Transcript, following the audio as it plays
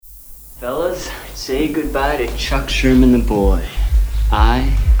Fellas, say goodbye to Chuck Sherman the boy.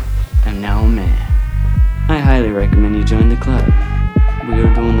 I am now a man. I highly recommend you join the club. We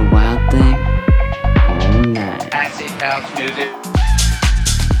are doing the wild thing all night. Acid house music.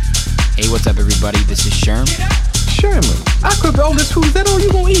 Hey, what's up, everybody? This is Sherm. Sherman, I could all this food. Is that all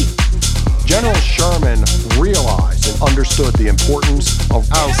you gonna eat? General Sherman realized and understood the importance of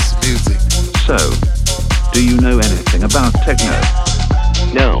House music. So, do you know anything about techno?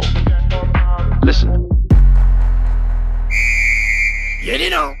 No. Listen.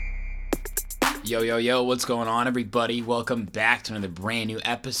 Yo, what's going on, everybody? Welcome back to another brand new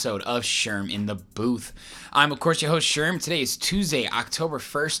episode of Sherm in the Booth. I'm, of course, your host, Sherm. Today is Tuesday, October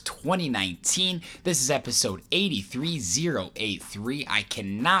 1st, 2019. This is episode 83083. I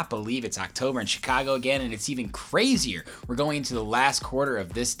cannot believe it's October in Chicago again, and it's even crazier. We're going into the last quarter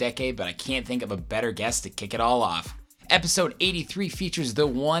of this decade, but I can't think of a better guest to kick it all off. Episode 83 features the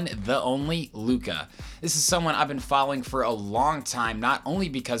one, the only, Luca. This is someone I've been following for a long time, not only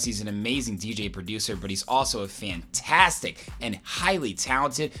because he's an amazing DJ producer, but he's also a fantastic and highly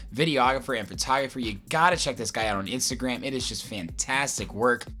talented videographer and photographer. You gotta check this guy out on Instagram. It is just fantastic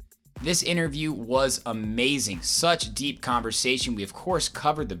work. This interview was amazing. Such deep conversation. We, of course,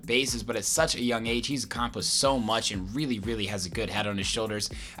 covered the bases, but at such a young age, he's accomplished so much and really has a good head on his shoulders.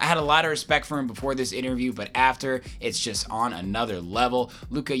 I had a lot of respect for him before this interview, but after, it's just on another level.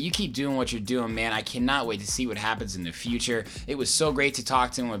 Luca, you keep doing what you're doing, man. I cannot wait to see what happens in the future. It was so great to talk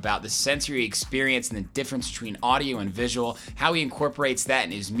to him about the sensory experience and the difference between audio and visual, how he incorporates that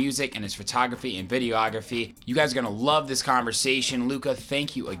in his music and his photography and videography. You guys are going to love this conversation. Luca,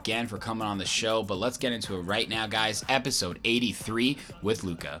 thank you again for coming on the show, but let's get into it right now, guys. Episode 83 with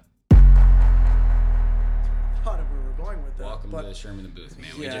Luca. Welcome to the Sherman the Booth,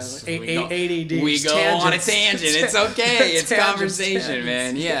 man. Yeah, ADD. We go on a tangent. It's okay. It's conversation,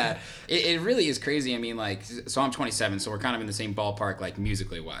 man. Yeah. It really is crazy. I mean, like, so I'm 27, so we're kind of in the same ballpark, like,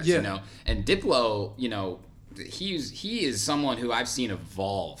 musically wise, you know? And Diplo, you know, he is someone who I've seen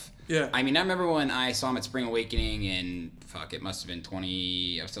evolve. Yeah. I mean, I remember when I saw him at Spring Awakening in, it must have been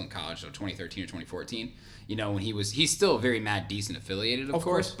I was still in college, so 2013 or 2014. You know, when he's still very Mad Decent affiliated, of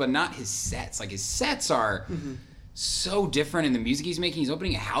course, but not his sets. Like, his sets are so different in the music he's making. He's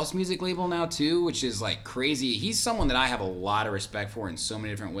opening a house music label now, too, which is, like, crazy. He's someone that I have a lot of respect for in so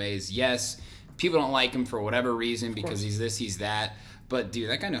many different ways. Yes, people don't like him for whatever reason because he's this, he's that. But, dude,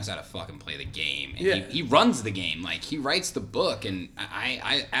 that guy knows how to fucking play the game. And he runs the game. Like, he writes the book. And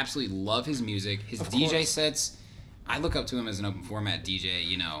I absolutely love his music. His DJ sets, I look up to him as an open format DJ,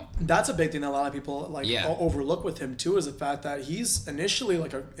 you know. That's a big thing that a lot of people overlook with him, too, is the fact that he's initially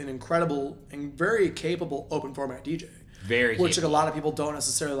like an incredible and very capable open format DJ. Which like, a lot of people don't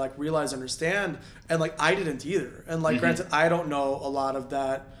necessarily like realize, understand. And like I didn't either. And like granted, I don't know a lot of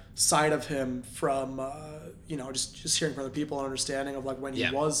that side of him from you know, just hearing from other people and understanding of like when he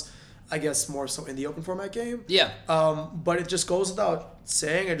was, I guess, more so in the open format game. Yeah. But it just goes without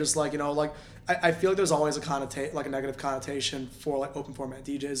saying. It just like, you know, like I feel like there's always a negative connotation for like open format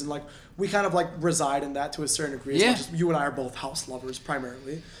DJs, and like we kind of like reside in that to a certain degree. Yeah. As you and I are both house lovers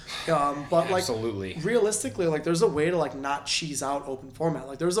primarily. But like absolutely, realistically, like there's a way to like not cheese out open format.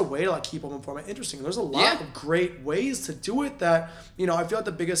 Like there's a way to like keep open format interesting. There's a lot of great ways to do it that, you know, I feel like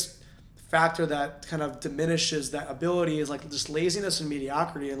the biggest factor that kind of diminishes that ability is like just laziness and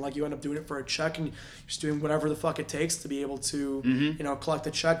mediocrity, and like you end up doing it for a check and you're just doing whatever the fuck it takes to be able to you know, collect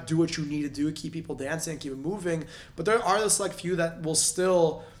the check, do what you need to do, keep people dancing, keep it moving. But there are this like few that will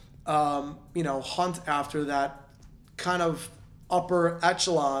still you know, hunt after that kind of upper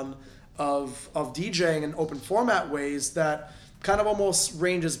echelon of DJing in open format ways that kind of almost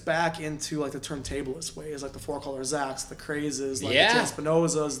ranges back into like the turntablist ways, like the Four Color Zacks, the Crazes, like the Jan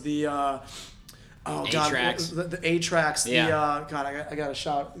Spinozas, the A-Tracks, the A-Tracks, I gotta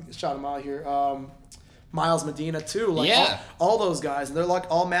shout them out here. Miles Medina too, like all those guys, and they're like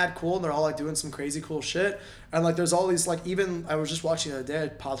all mad cool, and they're all like doing some crazy cool shit. And like there's all these like, even I was just watching the other day,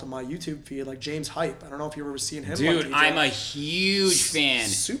 it popped on my YouTube feed, like James Hype. I don't know if you've ever seen him. Dude, I'm a huge fan.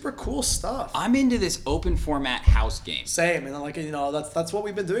 Super cool stuff. I'm into this open format house game. Same, and like, you know, that's what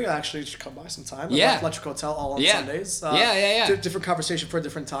we've been doing actually. You should come by sometime. Electric Hotel all on Sundays. Different conversation for a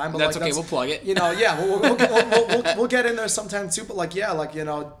different time. But that's like, okay. We'll plug it. You know, we'll get in there sometime too. But like, like, you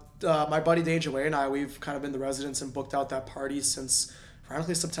know, my buddy Danger Way and I, we've kind of been the residents and booked out that party since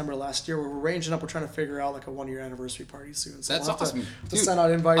ironically September last year. We're arranging up. We're trying to figure out like a 1-year anniversary party soon. So that's awesome. To send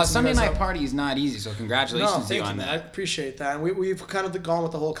out invites. A Sunday night party is not easy, so congratulations to you on that. I appreciate that. And we've kind of gone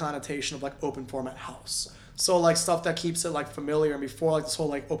with the whole connotation of like open format house. So like stuff that keeps it like familiar, and before like this whole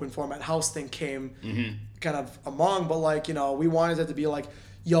like open format house thing came kind of among, but like, you know, we wanted it to be like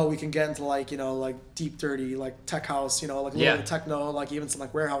yo, we can get into like, you know, like deep dirty, like tech house, you know, like a little bit of techno, like even some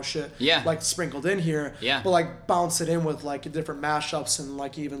like warehouse shit, like sprinkled in here, but like bounce it in with like different mashups and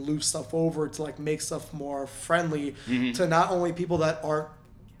like even loop stuff over to like make stuff more friendly to not only people that aren't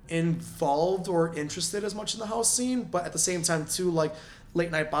involved or interested as much in the house scene, but at the same time too, like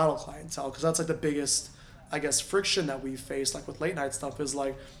late night bottle clientele, because that's like the biggest, I guess, friction that we face like with late night stuff is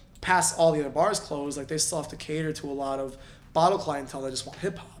like past all the other bars closed, like they still have to cater to a lot of bottle clientele that just want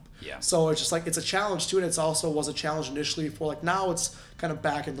hip hop. So it's just like it's a challenge too, and it's also was a challenge initially for like now it's kind of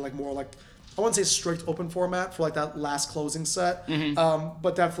back into like more like I wouldn't say strict open format for like that last closing set,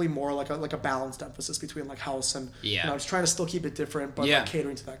 but definitely more like a balanced emphasis between like house and you know just trying to still keep it different but like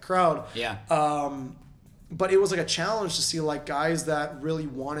catering to that crowd. But it was like a challenge to see like guys that really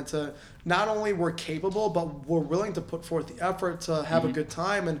wanted to not only were capable but were willing to put forth the effort to have a good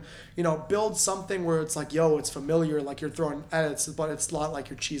time and you know build something where it's like yo it's familiar, like you're throwing edits but it's not like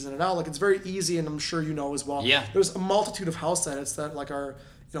you're cheesing it out, like it's very easy, and I'm sure you know as well there's a multitude of house edits that like are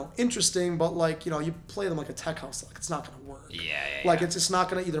you know interesting, but like you know you play them like a tech house, like it's not gonna work. Like it's just not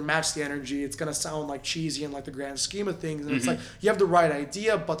gonna either match the energy, it's gonna sound like cheesy in like the grand scheme of things, and it's like you have the right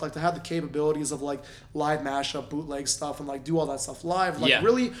idea, but like to have the capabilities of like live mashup, bootleg stuff, and like do all that stuff live, like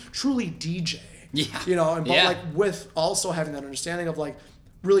really truly DJ. You know, and but like with also having that understanding of like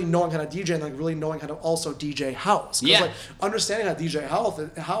really knowing how to DJ and like really knowing how to also DJ house. Because like understanding how to DJ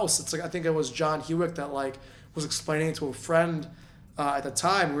house, it's like I think it was John Hewitt that like was explaining it to a friend at the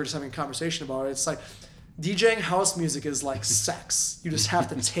time. We were just having a conversation about it. It's like DJing house music is like sex. You just have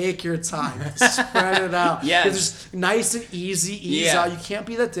to take your time, spread it out. It's just nice and easy, ease out. You can't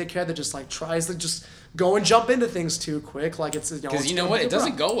be that dickhead that just like tries to just go and jump into things too quick. Like it's because you know what, it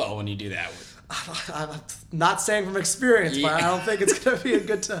doesn't go well when you do that. I'm not saying from experience, but I don't think it's gonna be a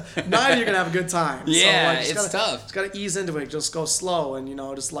good time. Neither you're gonna have a good time. So like, it's tough. Just gotta ease into it. Just go slow, and you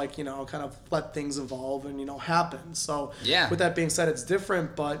know, just like you know, kind of let things evolve and you know happen. So with that being said, it's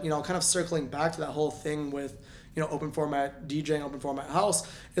different, but you know, kind of circling back to that whole thing with you know open format DJing, open format house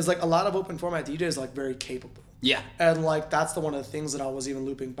is like a lot of open format DJs like very capable. And like that's the one of the things that I was even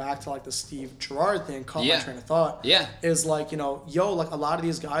looping back to like the Steve Gerrard thing, caught my train of thought. Is like, you know, like a lot of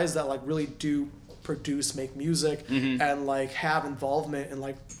these guys that like really do produce, make music and like have involvement in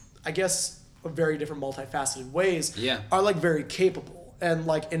like I guess very different multifaceted ways are like very capable and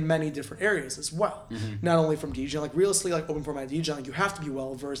like in many different areas as well. Not only from DJing, like realistically like open format DJing, like, you have to be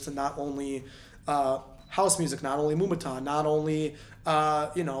well versed in not only house music, not only Moombahton, not only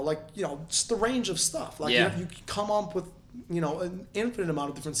you know, like, you know, just the range of stuff. Like you come up with, you know, an infinite amount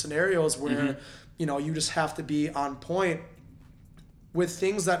of different scenarios where, you know, you just have to be on point with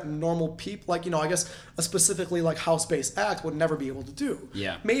things that normal people, like, you know, I guess a specifically like house-based act would never be able to do.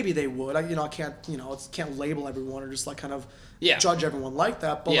 Maybe they would. I can't label everyone or just like kind of judge everyone like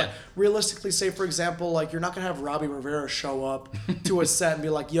that. But like realistically, say for example, like you're not gonna have Robbie Rivera show up to a set and be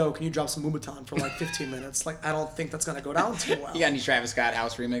like, "Yo, can you drop some Moombahton for like 15 minutes?" Like I don't think that's gonna go down too well. You got any Travis Scott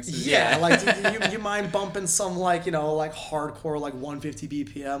house remixes? Like you mind bumping some like you know like hardcore like 150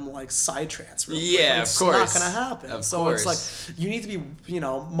 BPM like psytrance? Of course, it's not gonna happen. It's like you need to be you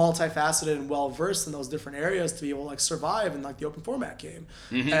know multifaceted and well versed in those different areas to be able to like survive in like the open format game.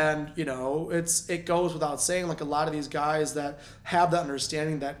 And you know it goes without saying like a lot of these guys that have that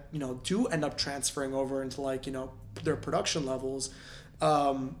understanding that you know do end up transferring over into like you know their production levels.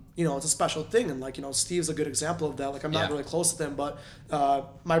 You know, it's a special thing, and like you know, Steve's a good example of that. Like I'm not really close with him, but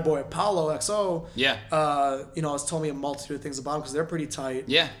my boy Apollo XO, you know, has told me a multitude of things about him because they're pretty tight.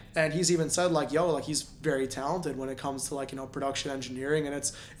 And he's even said like, yo, like he's very talented when it comes to like you know production engineering, and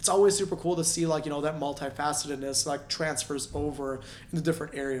it's always super cool to see like you know that multifacetedness like transfers over into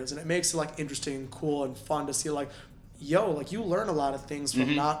different areas, and it makes it like interesting, and cool, and fun to see like, yo, like you learn a lot of things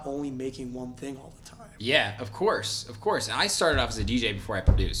from not only making one thing all the time. Yeah, of course. And I started off as a DJ before I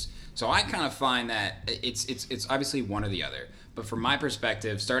produced, so I kind of find that it's obviously one or the other. But from my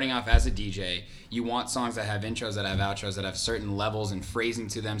perspective, starting off as a DJ, you want songs that have intros, that have outros, that have certain levels and phrasing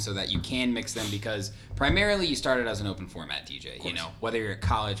to them so that you can mix them, because primarily you started as an open format DJ, you know, whether you're at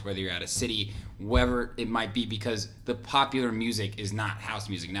college, whether you're at a city, wherever it might be, because the popular music is not house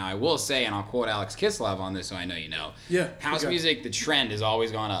music. Now, I will say, and I'll quote Alex Kislov on this so I know you know, house music, the trend has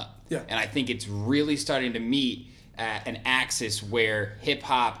always gone up. And I think it's really starting to meet at an axis where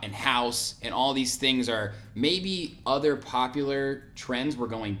hip-hop and house and all these things are maybe other popular trends were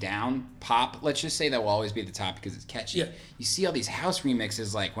going down. Pop, let's just say, that will always be at the top because it's catchy. You see all these house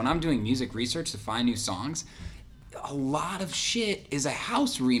remixes, like when I'm doing music research to find new songs, a lot of shit is a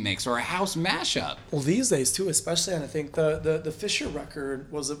house remix or a house mashup. Well, these days too, especially, and I think the Fisher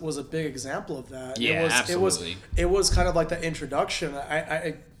record was a big example of that. Yeah, absolutely. It was kind of like the introduction.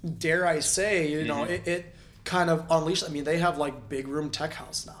 I dare I say, you know, it kind of unleashed. I mean, they have like big room tech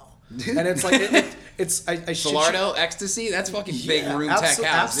house now. And it's like it's Solardo, Ecstasy, that's fucking big room tech house.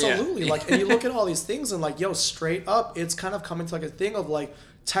 Absolutely. Yeah. Like, and you look at all these things and like, yo, straight up, it's kind of coming to like a thing of like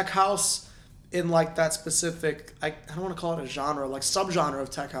tech house in like that specific, I don't want to call it a genre, like subgenre of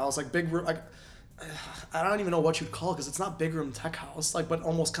tech house, like big room, like I don't even know what you'd call it because it's not big room tech house, like, but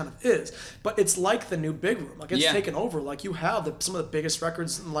almost kind of is. But it's like the new big room, like it's taken over. Like you have some of the biggest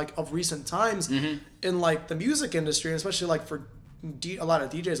records in, like of recent times in like the music industry, and especially like for a lot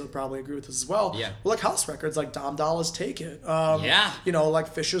of DJs would probably agree with this as well. Yeah. Well, like house records, like Dom Dolla's Take It. Yeah. You know, like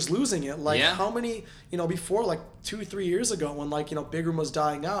Fisher's Losing It. Like how many, you know, before like 2-3 years ago when like, you know, Big Room was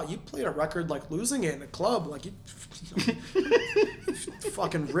dying out, you played a record like Losing It in a club, like you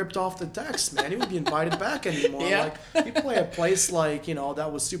fucking ripped off the decks, man. You wouldn't be invited back anymore. Yeah. Like you play a place like, you know,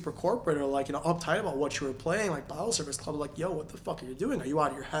 that was super corporate or like, you know, uptight about what you were playing, like Bottle Service Club, like, yo, what the fuck are you doing? Are you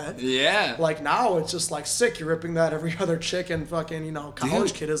out of your head? Yeah. Like now it's just like sick. You're ripping that every other chick and fucking, you know,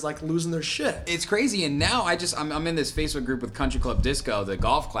 college kid is like losing their shit. It's crazy. And now I'm in this Facebook group with Country Club Disco, the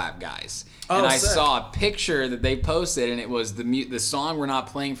golf clap guys. And I sick. saw a picture that they posted, and it was the song we're not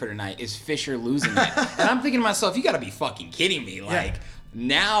playing for tonight is Fisher Losing It. And I'm thinking to myself, you got to be fucking kidding me. Like,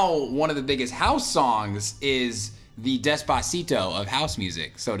 now one of the biggest house songs is the Despacito of house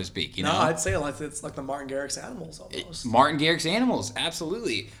music, so to speak. You know, I'd say like it's like the Martin Garrix Animals almost. Martin Garrix Animals,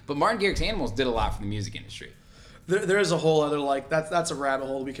 absolutely. But Martin Garrix Animals did a lot for the music industry. There's a whole other like that's a rabbit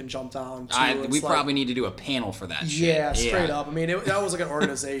hole we can jump down to. We probably need to do a panel for that shit. Yeah, straight up. I mean, that was like an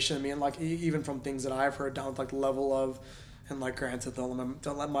organization. I mean, like even from things that I've heard down to like the level of, and like granted,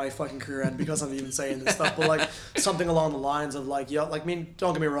 don't let my fucking career end because I'm even saying this stuff, but like something along the lines of like, yo, like I mean,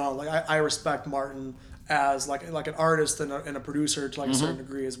 don't get me wrong, like I respect Martin as like an artist and a producer to like a certain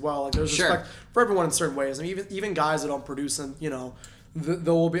degree as well. Like there's respect for everyone in certain ways. I mean, even guys that don't produce and you know.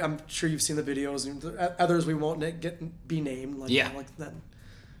 There will be. I'm sure you've seen the videos. And others we won't be named. Like, you know, like that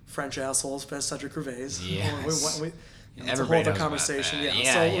French assholes, Cedric Gervais. Yes. It's a whole other conversation.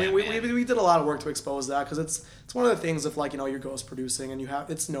 We did a lot of work to expose that because it's one of the things of like you know you're ghost producing and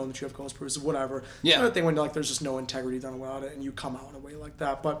it's known that you have ghost producers, whatever. Yeah. Another thing when like there's just no integrity done about it and you come out in a way like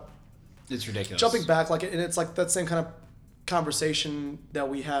that, but it's ridiculous. Jumping back, like and it's like that same kind of conversation that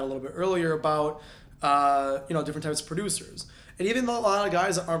we had a little bit earlier about you know different types of producers. And even though a lot of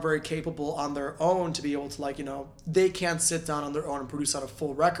guys aren't very capable on their own to be able to like, you know, they can't sit down on their own and produce out a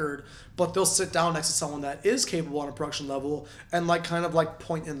full record, but they'll sit down next to someone that is capable on a production level and like kind of like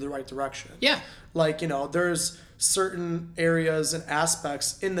point in the right direction. Yeah. Like, you know, there's certain areas and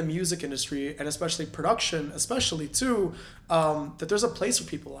aspects in the music industry and especially production, especially too, that there's a place for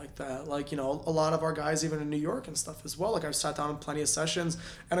people like that. Like, you know, a lot of our guys, even in New York and stuff as well, like I've sat down in plenty of sessions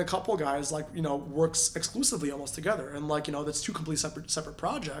and a couple guys like, you know, works exclusively almost together. And like, you know, that's two complete separate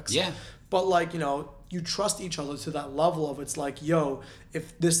projects. Yeah. But like, you know, you trust each other to that level of it's like, yo,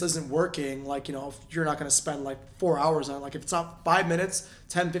 if this isn't working, like, you know, if you're not going to spend like 4 hours on it, like if it's not 5 minutes,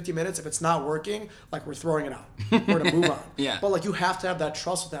 10, 15 minutes, if it's not working, like we're throwing it out. We're going to move on. Yeah. But like you have to have that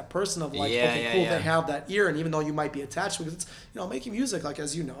trust with that person of like, they have that ear. And even though you might be attached because it's, you know, making music, like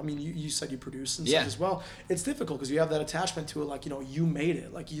as you know, I mean, you said you produce and stuff as well. It's difficult because you have that attachment to it. Like, you know, you made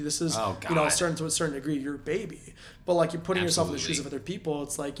it. Like this is, you know, to a certain degree, your baby. But like you're putting yourself in the shoes of other people.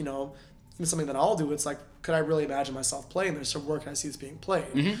 It's like, you know, something that I'll do, it's like, could I really imagine myself playing this, or where can I see this being played?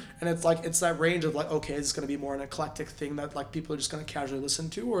 And it's like, it's that range of like, okay, is this going to be more an eclectic thing that like people are just going to casually listen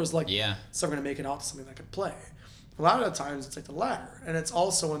to, or is like, someone going to make it out to something that could play? A lot of the times it's like the latter, and it's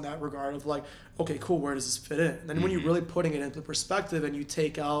also in that regard of like, okay, cool, where does this fit in? And then when you're really putting it into perspective and you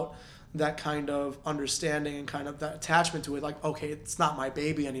take out that kind of understanding and kind of that attachment to it, like, okay, it's not my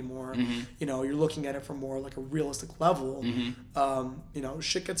baby anymore. You know, you're looking at it from more like a realistic level. You know,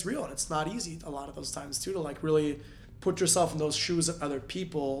 shit gets real, and it's not easy a lot of those times too to like really put yourself in those shoes of other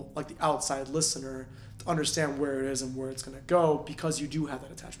people, like the outside listener, to understand where it is and where it's going to go, because you do have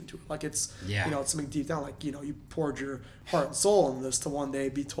that attachment to it. Like it's, you know, it's something deep down, like, you know, you poured your heart and soul into this to one day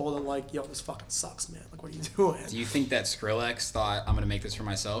be told that like, yo, this fucking sucks, man. Like, what are you doing? Do you think that Skrillex thought, I'm going to make this for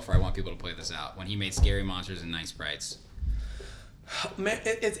myself, or I want people to play this out, when he made Scary Monsters and Nice Sprites? Man,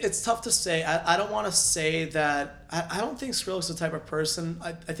 it's tough to say. I don't want to say that. I don't think Skrillex is the type of person.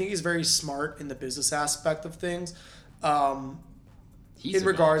 I think he's very smart in the business aspect of things. He's in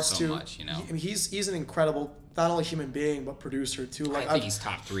regards so to much, you know. he's an incredible not only human being but producer too. Like I think he's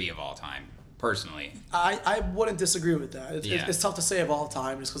top 3 of all time. personally. I wouldn't disagree with that. Yeah. It's tough to say of all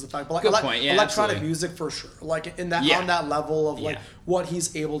time just because of the fact, but Good point. Yeah, electronic absolutely. music for sure. Like in that Yeah. on that level of like Yeah. what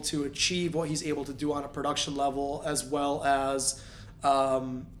he's able to achieve, what he's able to do on a production level, as well as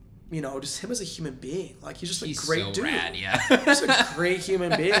just him as a human being. Like he's just a great so dude. rad, yeah. Just a great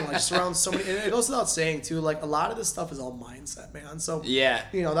human being. Like just around so many. And it goes without saying too. Like a lot of this stuff is all mindset, man. So Yeah.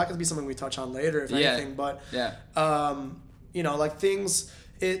 that could be something we touch on later, if Yeah. anything. But Yeah. like things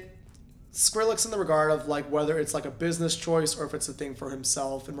Skrillex in the regard of like whether it's like a business choice or if it's a thing for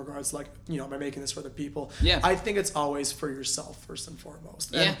himself in regards to like, am I making this for other people? Yeah. I think it's always for yourself first and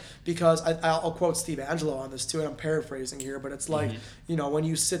foremost. And Yeah. because I'll quote Steve Angelo on this too, and I'm paraphrasing here, but it's like, when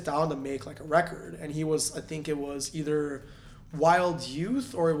you sit down to make like a record, and I think it was either Wild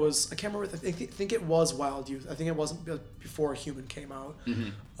Youth or it was, I can't remember, I think it was Wild Youth. I think it wasn't before Human came out.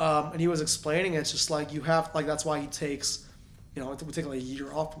 And he was explaining it's just like you have, like that's why he takes, it would take like a year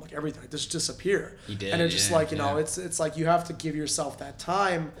off from like everything, like just disappear. He did, and it's just yeah, like yeah. it's like you have to give yourself that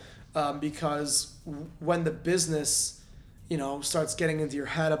time, because when the business, starts getting into your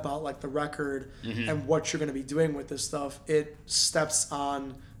head about like the record and what you're going to be doing with this stuff, it steps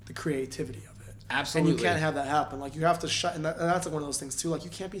on the creativity of it. Absolutely. And you can't have that happen. Like you have to shut, and that's like one of those things too. Like you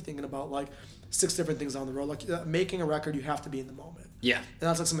can't be thinking about like 6 different things on the road. Like making a record, you have to be in the moment. Yeah. And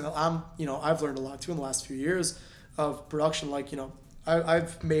that's like something that I've learned a lot too in the last few years of production. Like,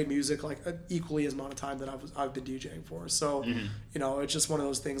 I've made music like equally as amount of time that I've been DJing for. So, it's just one of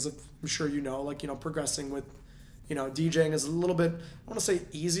those things that I'm sure progressing with, DJing is a little bit, I want to say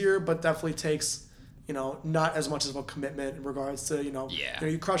easier, but definitely takes, not as much of a commitment in regards to,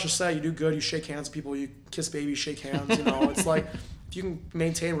 you crush a set, you do good, you shake hands with people, you kiss babies, shake hands, it's like, if you can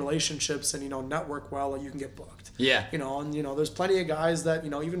maintain relationships and, network well, like you can get booked. Yeah. There's plenty of guys that,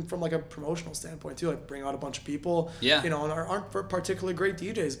 even from like a promotional standpoint too, like bring out a bunch of people, Yeah. and aren't particularly great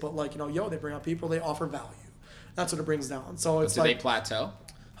DJs, but like, they bring out people, they offer value. That's what it brings down. So it's Do like, they plateau?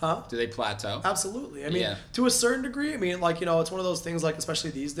 huh? Do they plateau? Absolutely. I mean, Yeah. to a certain degree, like, it's one of those things, like,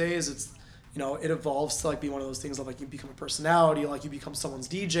 especially these days, it's, it evolves to like be one of those things of like you become a personality, like you become someone's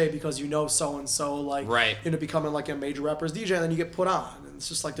DJ because so and so, like Right. Becoming like a major rapper's DJ, and then you get put on, and it's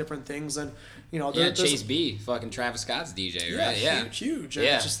just like different things, and there's Chase B, fucking Travis Scott's DJ, right? Yeah. huge. And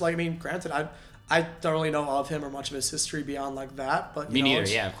Yeah. it's just like, granted, I don't really know of him or much of his history beyond like that, but Me neither.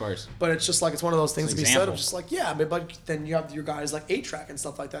 it's- Yeah, of course. But it's just like it's one of those things to It's be an said example. of just like, yeah, but then you have your guys like 8-Track and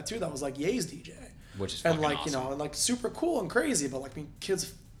stuff like that too. That was like Ye's DJ, Which is and fucking like awesome. and like super cool and crazy. But like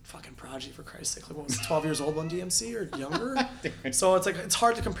kids, fucking prodigy for Christ's sake. Like what was it, 12 years old on DMC or younger? So it's like it's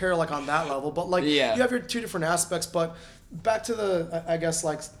hard to compare like on that level. But like Yeah. you have your two different aspects. But back to the I guess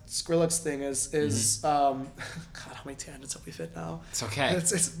like Skrillex thing is God, how many tangents have we fit now? It's okay.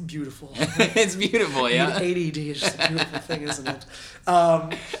 It's beautiful. It's beautiful, yeah. ADD is just a beautiful thing, isn't it?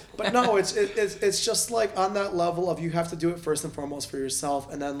 But no, it's just like on that level of you have to do it first and foremost for yourself,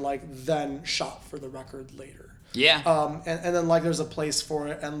 and then shop for the record later. Yeah. And then like there's a place for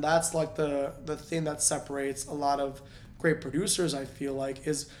it, and that's like the thing that separates a lot of great producers, I feel like,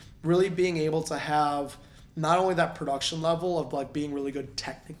 is really being able to have not only that production level of like being really good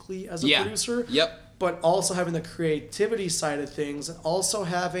technically as a Yeah. producer, Yep. but also having the creativity side of things, and also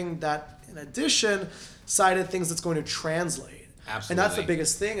having that, in addition, side of things that's going to translate. And that's the Absolutely.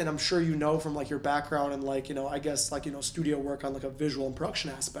 biggest thing, and I'm sure from like your background and like, I guess like, studio work on like a visual and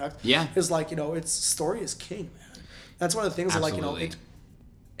production aspect. Yeah. Is like, it's story is king, man. That's one of the things that like, Absolutely. it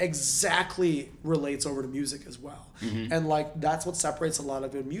exactly relates over to music as well. Mm-hmm. And like, that's what separates a lot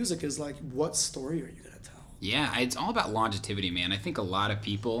of good music is like, what story are you going to tell? Yeah, it's all about longevity, man. I think a lot of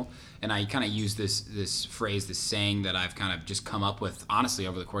people, and I kind of use this phrase, this saying that I've kind of just come up with, honestly,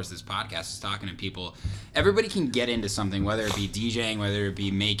 over the course of this podcast, is talking to people. Everybody can get into something, whether it be DJing, whether it be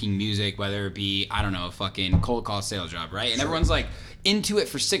making music, whether it be, I don't know, a fucking cold call sales job, right? And everyone's like into it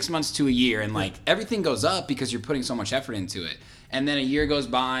for 6 months to a year, and like everything goes up because you're putting so much effort into it. And then a year goes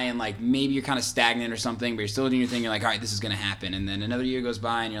by, and like maybe you're kind of stagnant or something, but you're still doing your thing. You're like, all right, this is gonna happen. And then another year goes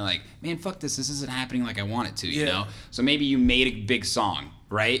by, and you're like, man, fuck this. This isn't happening like I want it to. You Yeah. know. So maybe you made a big song,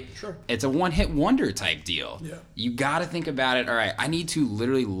 right? Sure. It's a one-hit wonder type deal. Yeah. You got to think about it. All right, I need to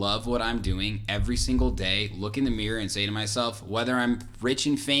literally love what I'm doing every single day. Look in the mirror and say to myself, whether I'm rich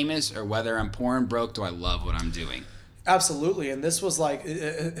and famous or whether I'm poor and broke, do I love what I'm doing? Absolutely. And this was like,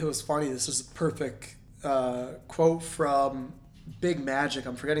 it was funny. This is a perfect quote from Big Magic.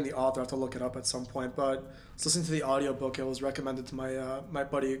 I'm forgetting the author. I have to look it up at some point. But I was listening to the audiobook. It was recommended to my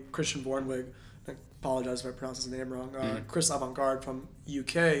buddy Christian Vornwig. I apologize if I pronounce his name wrong. Chris Avantgarde from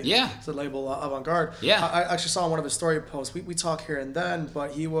UK. Yeah. It's the label Avantgarde. Yeah. I actually saw one of his story posts. We talk here and then,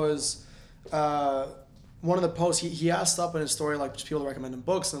 but he was one of the posts, he asked up in his story, like, just people to recommend him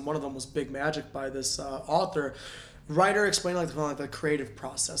books, and one of them was Big Magic by this author. Writer explained like the creative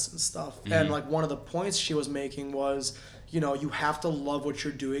process and stuff. And like one of the points she was making was, you know, you have to love what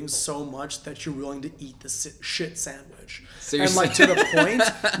you're doing so much that you're willing to eat the shit sandwich. Seriously. And like to the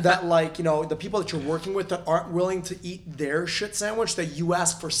point that like, you know, the people that you're working with that aren't willing to eat their shit sandwich, that you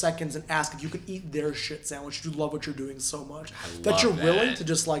ask for seconds and ask if you could eat their shit sandwich. You love what you're doing so much that you're willing to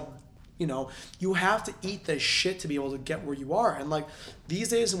just like, you know, you have to eat the shit to be able to get where you are. And like these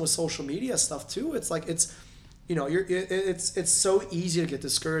days and with social media stuff too, it's like, it's, you know, it's so easy to get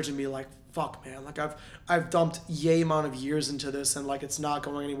discouraged and be like, fuck, man, like I've dumped yay amount of years into this and like it's not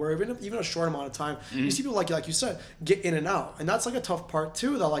going anywhere, even a short amount of time. You see people like you said, get in and out, and that's like a tough part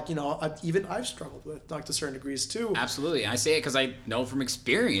too that like, you know, I've struggled with like to certain degrees too. Absolutely. I say it because I know from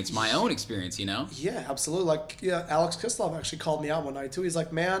experience, my own experience, you know. Yeah, absolutely. Like, yeah, Alex Kislov actually called me out one night too. He's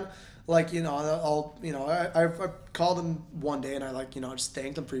like, man, like, you know, I called him one day and I like, you know, just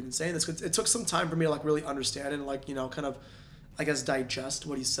thanked him for even saying this. It took some time for me to like really understand and like, you know, kind of, I guess, digest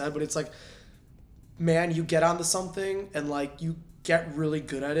what he said. But it's like, man, you get onto something and like you get really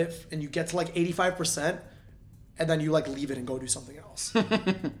good at it and you get to like 85% and then you like leave it and go do something else.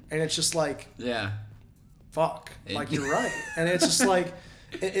 And it's just like, yeah, fuck, like you're right. And it's just like,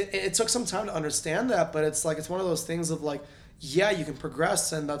 it took some time to understand that, but it's like, it's one of those things of like, yeah, you can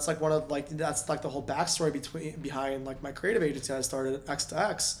progress, and that's like one of like that's like the whole backstory behind like my creative agency I started, X to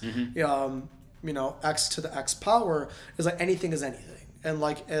X. You know, X to the X power is like anything is anything, and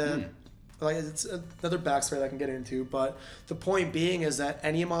like like it's another backstory that I can get into. But the point being is that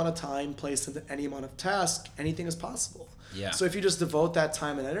any amount of time placed into any amount of task, anything is possible. Yeah. So if you just devote that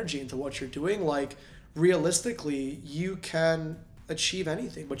time and energy into what you're doing, like realistically, you can achieve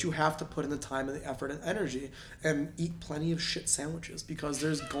anything, but you have to put in the time and the effort and energy and eat plenty of shit sandwiches, because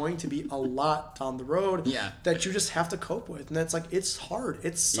there's going to be a lot down the road that you just have to cope with. And it's like, it's hard,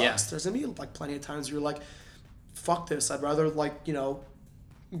 it sucks. There's gonna be like plenty of times where you're like, fuck this, I'd rather like, you know,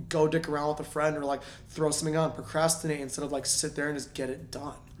 go dick around with a friend or like throw something on, procrastinate instead of like sit there and just get it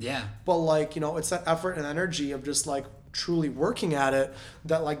done. But like, you know, it's that effort and energy of just like truly working at it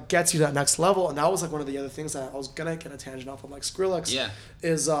that like gets you to that next level. And that was like one of the other things that I was gonna get a tangent off of like Skrillex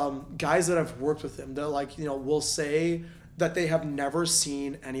is guys that have worked with him that like, you know, will say that they have never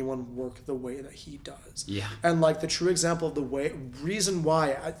seen anyone work the way that he does. And like the true example of the reason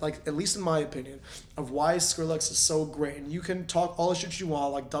why I, like, at least in my opinion, of why Skrillex is so great, and you can talk all the shit you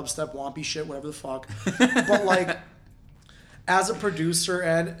want, like dubstep, wampy shit, whatever the fuck, but like as a producer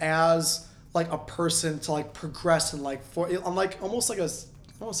and as like a person to like progress and like on like almost like I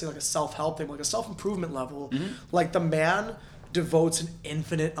won't say like a self-help thing, like a self-improvement level, like the man devotes an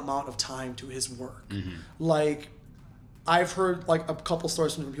infinite amount of time to his work. Like I've heard like a couple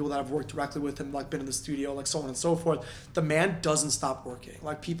stories from people that have worked directly with him, like been in the studio, like so on and so forth. The man doesn't stop working.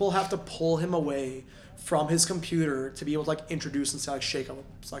 Like people have to pull him away from his computer to be able to like introduce and say like shake up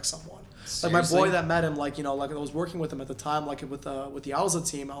like someone. Seriously? Like my boy that met him, like, you know, like I was working with him at the time, like with the Alza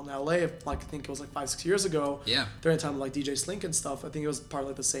team out in LA, like I think it was like 5-6 years ago. During the time of like DJ Slink and stuff. I think it was part of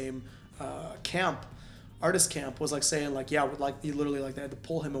like the same artist camp, was like saying like, yeah, like he literally like they had to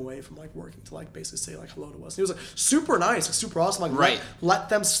pull him away from like working to like basically say like hello to us. And he was like super nice, like super awesome, like let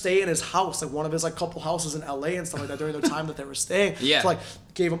them stay in his house, like one of his like couple houses in LA and stuff like that during their time that they were staying. So like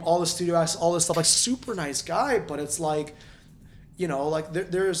gave him all the studio access, all this stuff, like super nice guy. But it's like, you know, like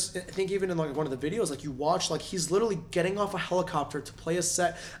there's, I think even in like one of the videos, like you watch, like he's literally getting off a helicopter to play a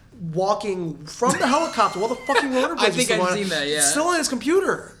set, walking from the helicopter while the fucking rollerblades. I think I've seen that, still on his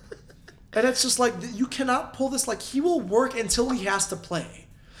computer. And it's just like, you cannot pull this, like he will work until he has to play.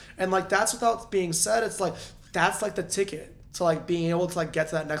 And like, that's without being said, it's like, that's like the ticket to like being able to like get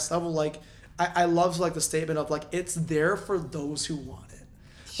to that next level. Like I love like the statement of like, it's there for those who want it.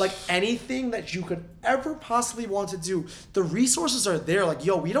 Like anything that you could ever possibly want to do, the resources are there. Like,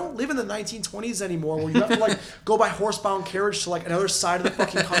 yo, we don't live in the 1920s anymore where you have to like go by horsebound carriage to like another side of the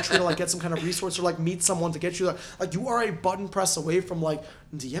fucking country to like get some kind of resource or like meet someone to get you there. Like you are a button press away from like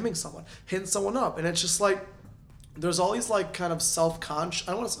DMing someone, hitting someone up. And it's just like, there's all these like kind of self-conscious,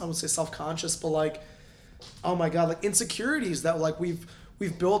 I don't want to say self-conscious, but like, oh my God, like insecurities that like we've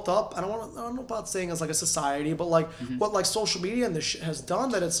built up. I don't know about saying as like a society, but like what like social media and this shit has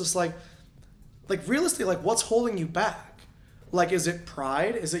done, that it's just like realistically, like what's holding you back? Like, is it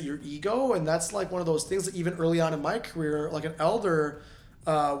pride? Is it your ego? And that's like one of those things that even early on in my career, like an elder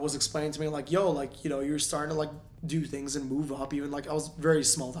was explaining to me, like, yo, like, you know, you're starting to like do things and move up. Even like I was very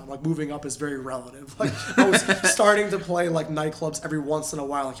small time, like moving up is very relative. Like I was starting to play like nightclubs every once in a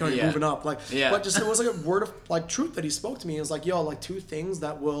while, like, yo, you're moving up, like, but just it was like a word of like truth that he spoke to me. It was like, yo, like two things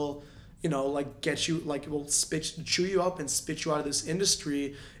that will, you know, like get you, like will chew you up and spit you out of this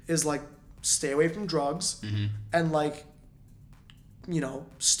industry is like stay away from drugs and like, you know,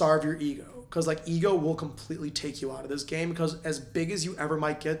 starve your ego. Because like ego will completely take you out of this game, because as big as you ever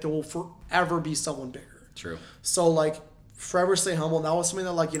might get, there will forever be someone bigger. True. So like forever stay humble. And that was something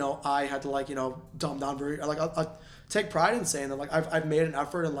that like, you know, I had to like, you know, dumb down very, like I take pride in saying that like I've made an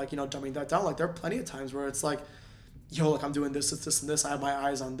effort and like, you know, dumbing that down. Like there are plenty of times where it's like, yo, like I'm doing this, and this. I have my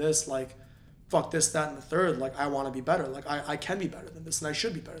eyes on this. Like, fuck this, that, and the third. Like I want to be better. Like I can be better than this, and I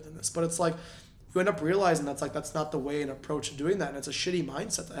should be better than this. But it's like you end up realizing that's not the way and approach to doing that, and it's a shitty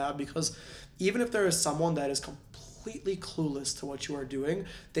mindset to have, because even if there is someone that is completely clueless to what you are doing,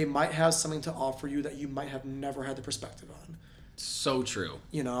 they might have something to offer you that you might have never had the perspective on. So true.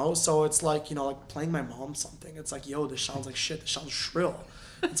 You know, so it's like, you know, like playing my mom something. It's like, yo, this sounds like shit. This sounds shrill.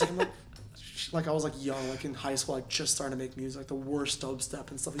 It's like, I'm like I was like young, like in high school, like just starting to make music, like the worst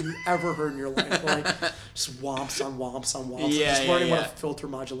dubstep and stuff that you ever heard in your life. Like just whomps on whomps on whomps. Yeah, just learning yeah. what a filter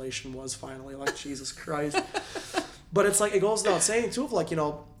modulation was finally. Like, Jesus Christ. But it's like, it goes without saying too, of like, you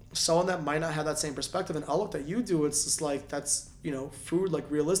know, someone that might not have that same perspective and outlook that you do, it's just like, that's, you know, food. Like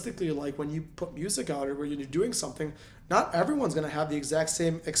realistically, like when you put music out or when you're doing something, not everyone's going to have the exact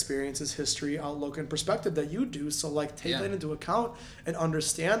same experiences, history, outlook, and perspective that you do. So like take that into account and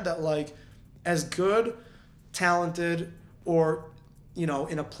understand that like as good, talented, or, you know,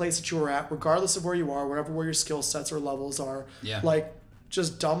 in a place that you were at, regardless of where you are, where your skill sets or levels are, like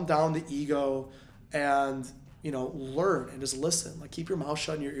just dumb down the ego and, you know, learn and just listen. Like keep your mouth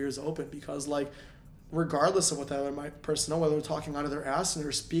shut and your ears open, because like regardless of what the other person knows, whether they're talking out of their ass and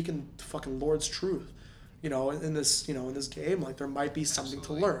they're speaking the fucking Lord's truth, you know, in this, you know, in this game, like there might be something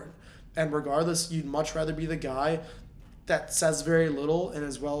to learn. And regardless, you'd much rather be the guy that says very little and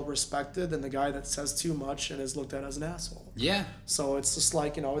is well respected than the guy that says too much and is looked at as an asshole. Yeah. So it's just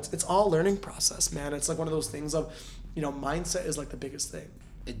like, you know, it's all learning process, man. It's like one of those things of, you know, mindset is like the biggest thing.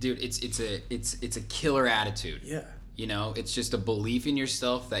 Dude, it's a killer attitude. Yeah. You know, it's just a belief in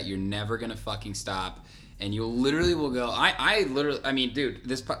yourself that you're never gonna fucking stop, and you literally will go. I mean, dude,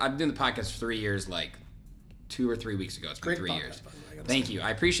 I've been doing the podcast for 3 years, like 2 or 3 weeks ago. It's been 3 years. Thank you. I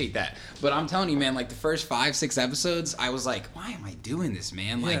appreciate that. But I'm telling you, man, like the first 5-6 episodes, I was like, why am I doing this,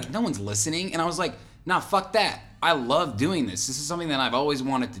 man? Like, no one's listening. And I was like, nah, fuck that. I love doing this. This is something that I've always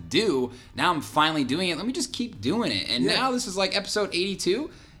wanted to do. Now I'm finally doing it. Let me just keep doing it. And now this is like episode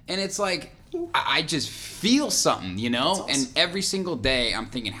 82. And it's like, I just feel something, you know? Awesome. And every single day I'm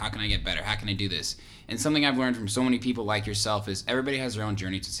thinking, how can I get better? How can I do this? And something I've learned from so many people like yourself is everybody has their own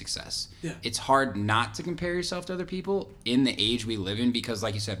journey to success. Yeah. It's hard not to compare yourself to other people in the age we live in, because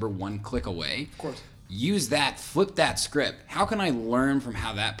like you said, we're one click away. Of course. Use that, flip that script. How can I learn from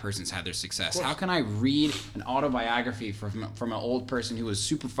how that person's had their success? How can I read an autobiography from an old person who was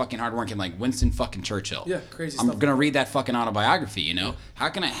super fucking hardworking, like Winston fucking Churchill? Yeah, crazy stuff. I'm gonna read that fucking autobiography, you know? Yeah. How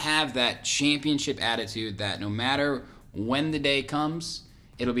can I have that championship attitude that no matter when the day comes,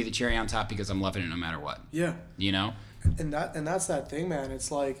 it'll be the cherry on top because I'm loving it no matter what? Yeah. You know? And that's that thing, man.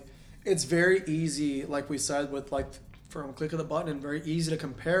 It's like, it's very easy, like we said, with like from a click of the button, and very easy to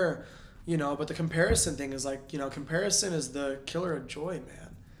compare. You know, but the comparison thing is like, you know, comparison is the killer of joy,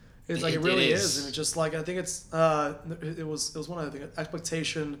 man. It's like, it really is. And it's just like, I think it's, it was one of the things,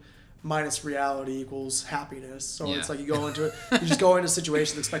 expectation minus reality equals happiness. So it's like you go into it, you just go into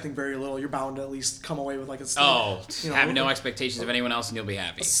situations expecting very little. You're bound to at least come away with like a sliver, you know, have no expectations of anyone else and you'll be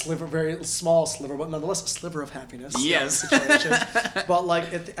happy. A sliver, very small sliver, but nonetheless a sliver of happiness. Yes. Situation. But like,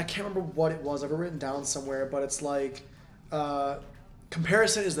 I can't remember what it was. I've written down somewhere, but it's like,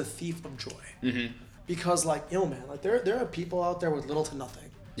 comparison is the thief of joy. Mm-hmm. Because like, you know, man, like there are people out there with little to nothing.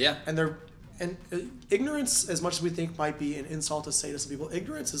 Yeah. And ignorance, as much as we think might be an insult to say to some people,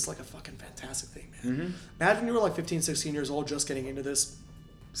 ignorance is like a fucking fantastic thing, man. Mm-hmm. Imagine you were like 15, 16 years old just getting into this.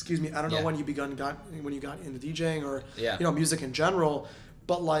 Excuse me, I don't know when you got into DJing or you know, music in general.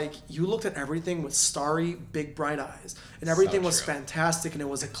 But like, you looked at everything with starry, big, bright eyes, and everything was fantastic, and it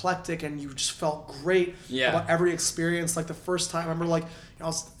was eclectic, and you just felt great about every experience. Like the first time, I remember, like, you know, I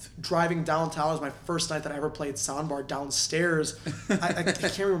was driving downtown. It was my first night that I ever played soundbar downstairs. I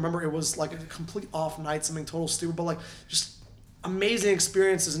can't remember. It was like a complete off night, something total stupid, but like just amazing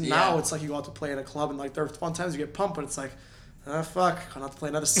experiences. And now it's like you go out to play in a club, and like there are fun times you get pumped, but it's like, fuck, I'll have to play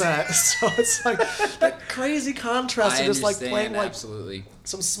another set. So it's like that crazy contrast of just like playing like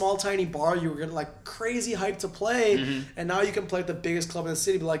some small tiny bar you were getting like crazy hyped to play, and now you can play at the biggest club in the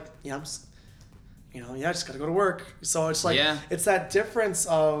city, but like, yeah, I'm just, you know, I just gotta go to work. So it's like, it's that difference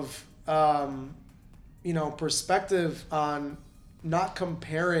of, you know, perspective on not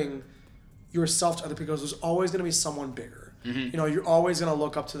comparing yourself to other people, because there's always gonna be someone bigger. You know, you're always going to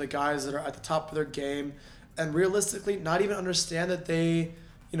look up to the guys that are at the top of their game and realistically not even understand that they,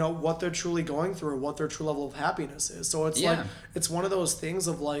 you know, what they're truly going through or what their true level of happiness is. So it's like, it's one of those things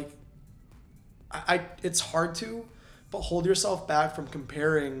of like, it's hard to, but hold yourself back from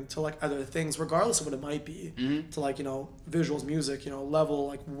comparing to like other things, regardless of what it might be, to like, you know, visuals, music, you know, level,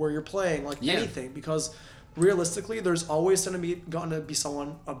 like where you're playing, like anything, because realistically there's always going to be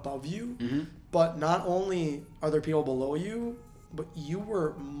someone above you, but not only are there people below you, but you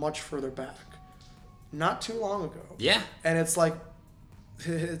were much further back not too long ago. Yeah. And it's like,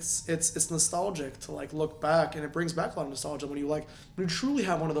 it's nostalgic to like look back, and it brings back a lot of nostalgia when you truly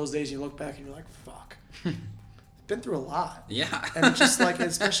have one of those days and you look back and you're like, fuck. Been through a lot. Yeah. And it's just like,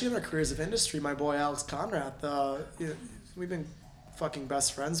 especially in our careers of industry, my boy Alex Conrad, we've been fucking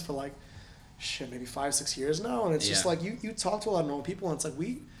best friends for like maybe 5-6 years now, and it's just like you talk to a lot of normal people, and it's like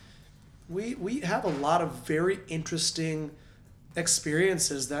we have a lot of very interesting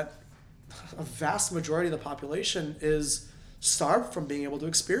experiences that a vast majority of the population is starved from being able to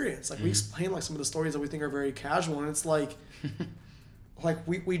experience. Like we explain like some of the stories that we think are very casual, and it's like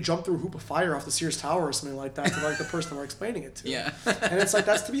we jump through a hoop of fire off the Sears Tower or something like that to like the person we're explaining it to. Yeah. And it's like,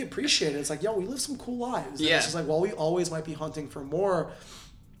 that's to be appreciated. It's like, yo, we live some cool lives. And it's just like, while we always might be hunting for more,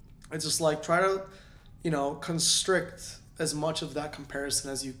 it's just like, try to, you know, constrict as much of that comparison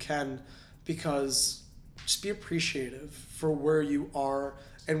as you can, because just be appreciative for where you are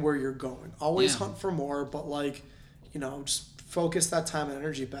and where you're going. Always hunt for more, but like, you know, just focus that time and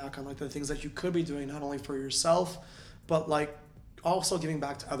energy back on like the things that you could be doing, not only for yourself, but like also giving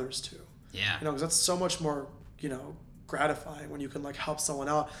back to others too. Yeah. You know, because that's so much more, you know, gratifying when you can like help someone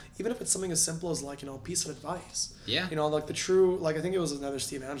out, even if it's something as simple as like, you know, a piece of advice. Yeah. You know, like the true, like I think it was another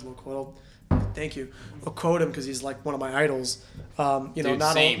Steve Angelo quote. Thank you. I'll quote him because he's like one of my idols. You know,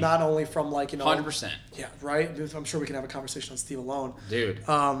 not only from like, you know, 100%. Yeah, right. I'm sure we can have a conversation on Steve alone. Dude,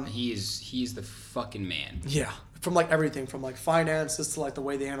 he's the fucking man. Yeah. From like everything, from like finances to like the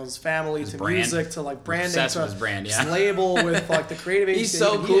way they handle his family, to brand, music, to like branding, to his brand, his label with like the creative agency. He's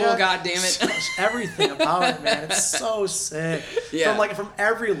so cool, god damn it. Everything about it, man. It's so sick. Yeah. From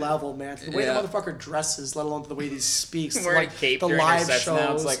every level, man. To the way the motherfucker dresses, let alone to the way he speaks. To like the live shows.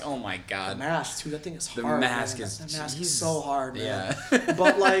 Now it's like, oh my god. The mask too. That thing is hard. The mask man. is that mask is so hard, man. Yeah.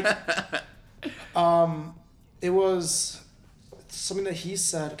 But like, it was something that he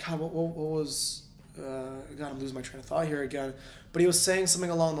said. God, what was? God, I'm losing my train of thought here again. But he was saying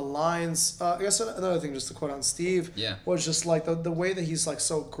something along the lines. I guess another thing, just to quote on Steve, was just like the way that he's like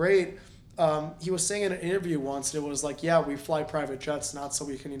so great. He was saying in an interview once, and it was like, yeah, we fly private jets not so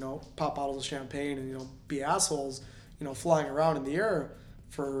we can, you know, pop bottles of champagne and, you know, be assholes, you know, flying around in the air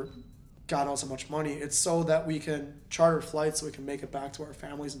for God knows how much money. It's so that we can charter flights so we can make it back to our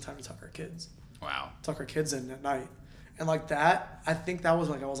families in time to tuck our kids. Wow. Tuck our kids in at night. And like that, I think that was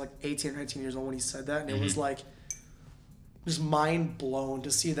like I was like 18 or 19 years old when he said that, and it was like just mind blown to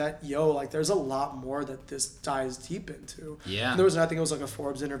see that, like there's a lot more that this dives deep into. Yeah. And there was, I think it was like a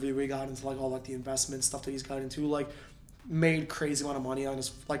Forbes interview we got into like all like the investment stuff that he's got into, like made crazy amount of money on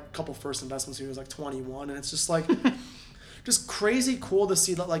his like couple first investments when he was like 21, and it's just like just crazy cool to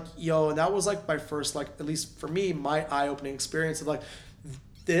see that like, and that was like my first, like at least for me, my eye-opening experience of like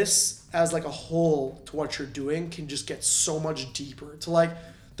this as like a whole to what you're doing can just get so much deeper to like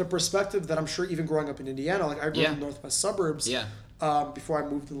the perspective that I'm sure even growing up in Indiana, like I grew up in the northwest suburbs before I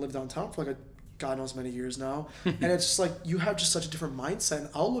moved and lived downtown for like God knows many years now. And it's just like you have just such a different mindset and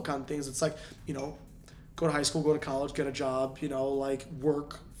outlook on things. It's like, you know, go to high school, go to college, get a job, you know, like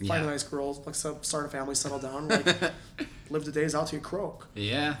work, find a nice girl, like start a family, settle down, like live the days out till you croak.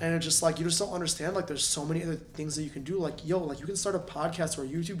 Yeah. And it's just like, you just don't understand, like there's so many other things that you can do. Like, like you can start a podcast or a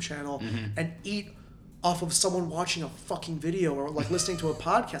YouTube channel and eat off of someone watching a fucking video or like listening to a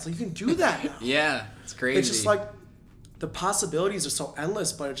podcast. Like you can do that now. Yeah. It's crazy. It's just like the possibilities are so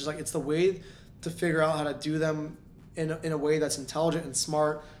endless, but it's just like, it's the way to figure out how to do them in a way that's intelligent and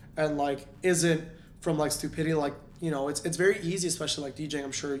smart and like isn't from like stupidity. Like, you know, it's very easy, especially like DJing.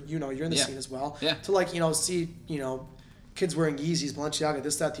 I'm sure, you know, you're in the scene as well. Yeah. To like, you know, see, you know, kids wearing Yeezys, Balenciaga,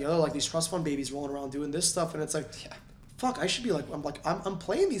 this, that, the other, like these trust fund babies rolling around doing this stuff. And it's like, fuck, I should be like, I'm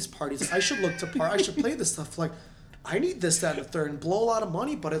playing these parties. I should look to I should play this stuff. Like, I need this, that, and the third and blow a lot of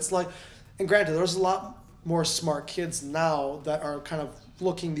money. But it's like, and granted, there's a lot more smart kids now that are kind of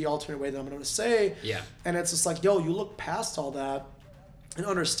looking the alternate way that I'm going to say. Yeah. And it's just like, you look past all that and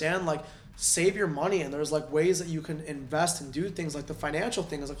understand, like, save your money, and there's like ways that you can invest and do things. Like the financial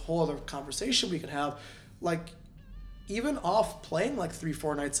thing is like a whole other conversation we can have. Like even off playing like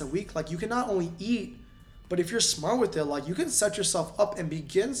 3-4 nights a week, like you can not only eat, but if you're smart with it, like you can set yourself up and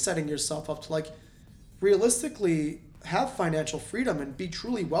begin setting yourself up to like realistically have financial freedom and be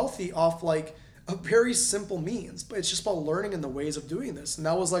truly wealthy off like a very simple means. But it's just about learning in the ways of doing this. And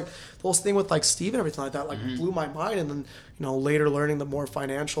that was like the whole thing with like Steve and everything like that, like blew my mind. And then, you know, later learning the more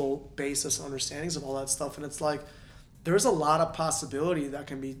financial basis and understandings of all that stuff. And it's like, there's a lot of possibility that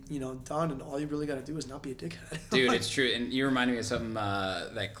can be, you know, done, and all you really got to do is not be a dickhead. Dude, it's true. And you reminded me of something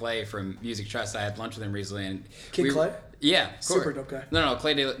that Clay from Music Trust, I had lunch with him recently. And Clay? Yeah. Super dope guy. No,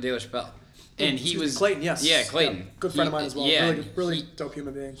 Clay De La Chapelle. And he was Clayton, yes. Yeah, Clayton. Yeah, good friend of mine as well. Yeah, really dope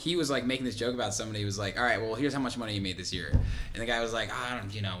human being. He was like making this joke about somebody. He was like, "All right, well, here's how much money you made this year." And the guy was like, "I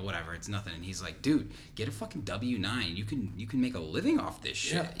don't, you know, whatever, it's nothing." And he's like, "Dude, get a fucking W-9. You can make a living off this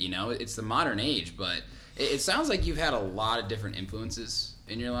shit. Yeah. You know, it's the modern age." But it sounds like you've had a lot of different influences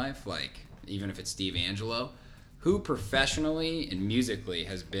in your life. Like even if it's Steve Angelo, who professionally and musically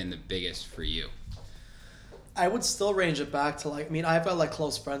has been the biggest for you? I would still range it back to like, I mean, I've got like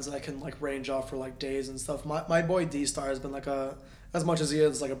close friends that I can like range off for like days and stuff. My boy D-Star has been like as much as he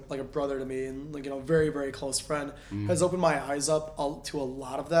is like a brother to me, and like, you know, very, very close friend, has opened my eyes up to a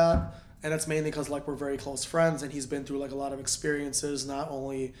lot of that. And it's mainly because like we're very close friends, and he's been through like a lot of experiences, not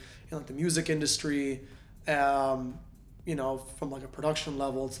only in like the music industry, you know, from like a production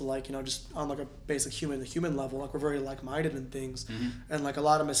level to like, you know, just on like a basic human to human level. Like we're very like-minded in things, and like a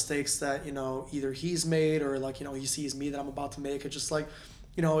lot of mistakes that, you know, either he's made or like, you know, he sees me that I'm about to make. It's just like,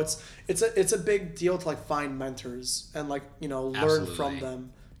 you know, it's a big deal to like find mentors and like, you know, learn from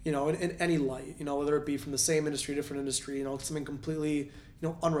them, you know, in any light, you know, whether it be from the same industry, different industry, you know, something completely, you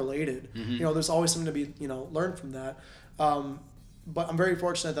know, unrelated. You know, there's always something to be, you know, learned from that. But I'm very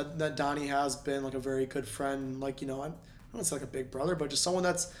fortunate that Donnie has been like a very good friend, like, you know, I don't want to say like a big brother, but just someone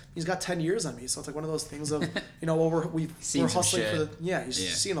he's got 10 years on me. So it's like one of those things of, you know, we're hustling for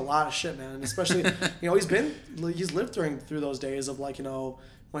he's seen a lot of shit, man. And especially, you know, he's lived through those days of like, you know,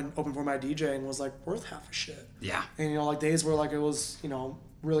 when open format DJing was like worth half a shit. Yeah. And, you know, like days where like it was, you know,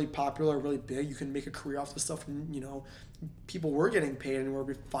 really popular, really big, you can make a career off this stuff, and, you know, people were getting paid anywhere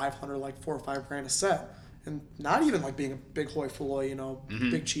between 500, like $4 or $5 grand a set. And not even like being a big hoi polloi, you know,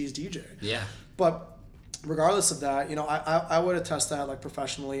 big cheese DJ. Yeah. But regardless of that, you know, I would attest that like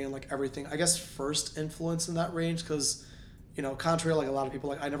professionally and like everything. I guess first influence in that range, because, you know, contrary to like a lot of people,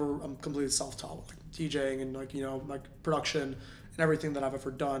 like I'm completely self-taught with like DJing and like, you know, like production and everything that I've ever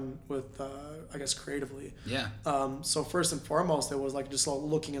done with, I guess, creatively. Yeah. So first and foremost, it was like just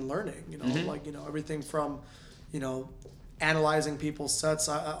looking and learning, you know, like, you know, everything from, you know, analyzing people's sets.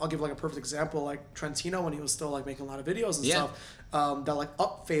 I'll give like a perfect example, like Trentino when he was still like making a lot of videos and stuff. That like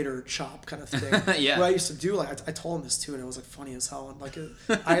up fader chop kind of thing. What I used to do, like I told him this too, and it was like funny as hell. And like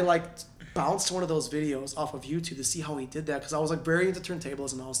I like bounced one of those videos off of YouTube to see how he did that, because I was like very into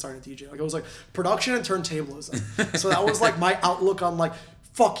turntablism and I was starting to DJ. Like it was like production and turntablism. So that was like my outlook on like,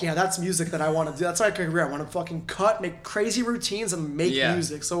 fuck yeah, that's music that I want to do. That's my career. I want to fucking cut, make crazy routines, and make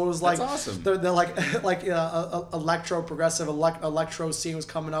music. So it was like, that's awesome. The like electro, progressive electro scene was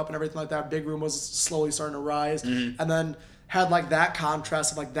coming up and everything like that. Big Room was slowly starting to rise, and then had like that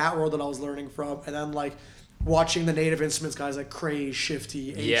contrast of like that world that I was learning from, and then like watching the Native Instruments guys like Craze,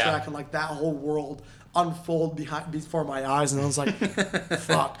 Shifty, A-Track, and like that whole world unfold before my eyes, and I was like,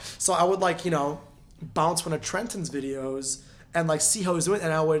 fuck. So I would like, you know, bounce one of Trenton's videos and like see how he's doing,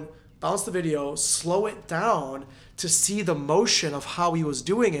 and I would bounce the video, slow it down to see the motion of how he was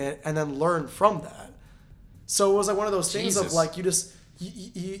doing it, and then learn from that. So it was like one of those things of like you just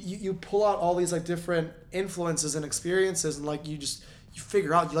you pull out all these like different influences and experiences, and like you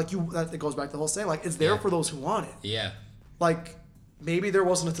figure out that it goes back to the whole saying, like it's there for those who want it. Yeah. Like maybe there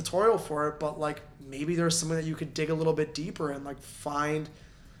wasn't a tutorial for it, but like maybe there's something that you could dig a little bit deeper and like find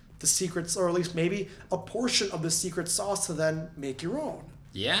the secrets, or at least maybe a portion of the secret sauce to then make your own.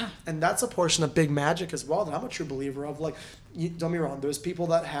 Yeah. And that's a portion of big magic as well that I'm a true believer of. Like, don't get me wrong, there's people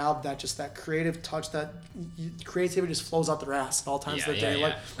that have that creative touch, that creativity just flows out their ass at all times of the day.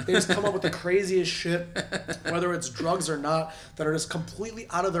 Like they just come up with the craziest shit, whether it's drugs or not, that are just completely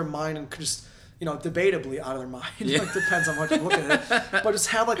out of their mind and just, you know, debatably out of their mind. Like depends on what you look at it. But just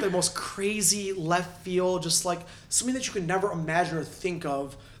have like the most crazy left field, just like something that you could never imagine or think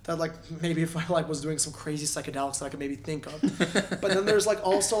of. That like maybe if I like was doing some crazy psychedelics that I could maybe think of. But then there's like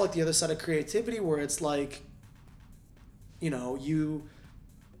also like the other side of creativity where it's like, you know, you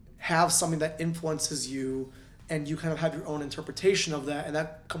have something that influences you and you kind of have your own interpretation of that, and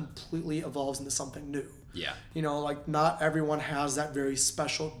that completely evolves into something new. Yeah. You know, like not everyone has that very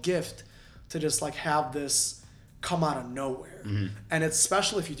special gift to just like have this come out of nowhere. And it's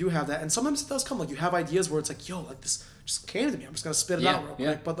special if you do have that. And sometimes it does come, like you have ideas where it's like, yo, like this just came to me. I'm just going to spit it out real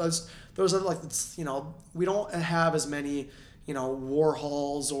quick. But those are like, it's, you know, we don't have as many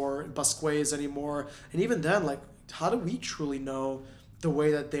Warhols or Basquiat's anymore. And even then, like, how do we truly know the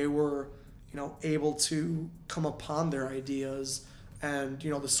way that they were, able to come upon their ideas and,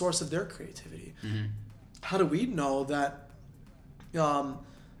 the source of their creativity? Mm-hmm. How do we know that,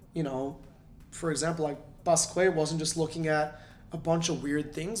 for example, like Basquiat wasn't just looking at a bunch of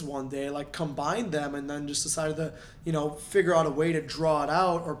weird things one day, like combined them and then just decided to, figure out a way to draw it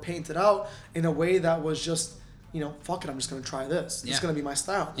out or paint it out in a way that was just, fuck it, I'm just going to try this. Yeah. It's going to be my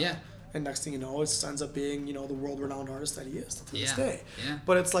style. Yeah. And next thing you know, it ends up being, the world-renowned artist that he is to this Yeah. day. Yeah.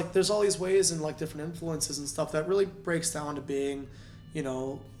 But it's like there's all these ways and like different influences and stuff that really breaks down to being,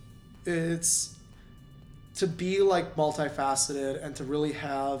 it's to be like multifaceted and to really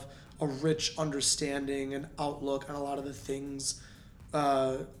have a rich understanding and outlook on a lot of the things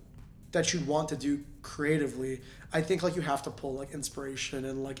that you'd want to do creatively. I think like you have to pull like inspiration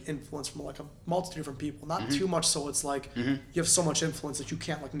and like influence from like a multitude of different people. Not too much so it's like you have so much influence that you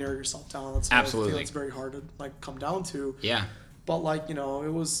can't like narrow yourself down. That's Absolutely. I feel it's very hard to like come down to. Yeah. But like, it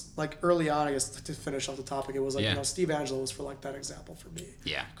was like early on, I guess, to finish off the topic, it was like, Yeah. Steve Angelo was for like that example for me.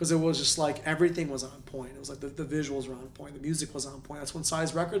 Yeah. Because it was just like everything was on point. It was like the visuals were on point. The music was on point. That's when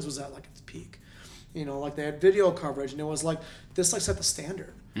Size Records was at like its peak. Like they had video coverage and it was like, this like set the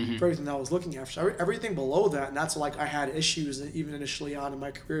standard for everything that I was looking at. So everything below that, and that's like I had issues even initially on in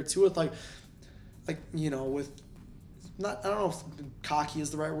my career too with with not, I don't know if cocky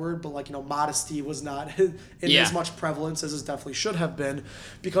is the right word, but like, modesty was not in as much prevalence as it definitely should have been,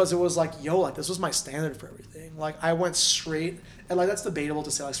 because it was like, like this was my standard for everything. Like I went straight, and like that's debatable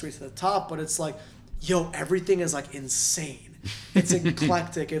to say like straight to the top, but it's like, everything is like insane. It's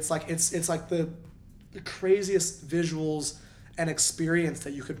eclectic. It's like the craziest visuals and experience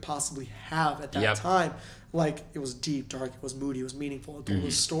that you could possibly have at that time. Like it was deep, dark, it was moody, it was meaningful, it told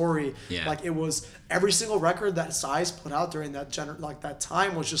a story. Yeah. Like it was every single record that Size put out during that that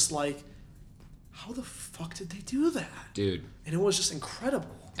time was just like, how the fuck did they do that? Dude. And it was just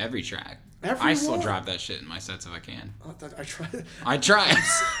incredible. Every track. Every I still one. drop that shit in my sets if I can. I tried. I try.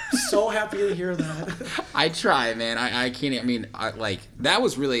 So happy to hear that. I try, man. I can't. I mean, that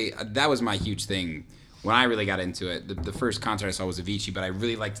was my huge thing when I really got into it. The first concert I saw was Avicii, but I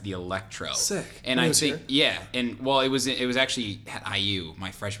really liked the electro. Sick. And When I was think, here? yeah, and well, it was actually at IU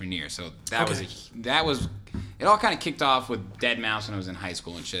my freshman year, so that was it all kind of kicked off with Dead Mouse when I was in high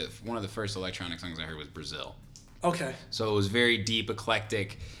school and shit. One of the first electronic songs I heard was Brazil. Okay. So it was very deep,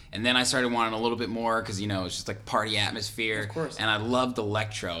 eclectic. And then I started wanting a little bit more because, it's just like party atmosphere. Of course. And I loved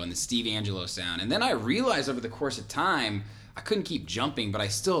electro and the Steve Angelo sound. And then I realized over the course of time, I couldn't keep jumping, but I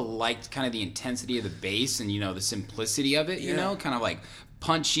still liked kind of the intensity of the bass and, the simplicity of it, kind of like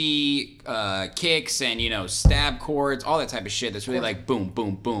punchy kicks and, stab chords, all that type of shit that's really like boom,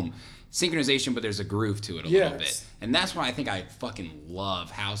 boom, boom. Synchronization, but there's a groove to it a little bit. And that's why I think I fucking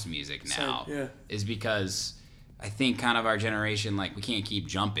love house music now. Is because I think kind of our generation, like, we can't keep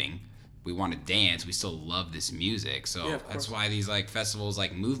jumping. We want to dance. We still love this music. So that's why these, like, festivals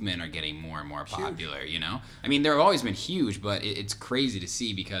like Movement are getting more and more popular, I mean, they've always been huge, but it's crazy to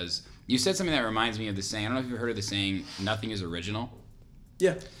see because you said something that reminds me of the saying. I don't know if you've heard of the saying, nothing is original.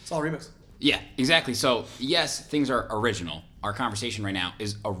 Yeah, it's all remix. Yeah, exactly. So, yes, things are original. Our conversation right now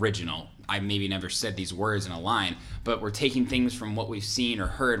is original. I maybe never said these words in a line, but we're taking things from what we've seen or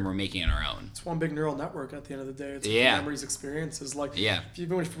heard and we're making it our own. It's one big neural network at the end of the day. It's memories, experiences. Like, if you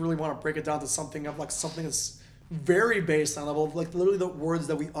really want to break it down to something that's very based on level of like literally the words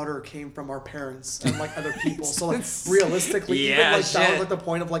that we utter came from our parents and like other people. So like realistically, even like down to like the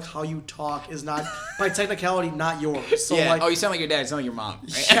point of like how you talk is not by technicality not yours. So like, you sound like your dad, you sound like your mom.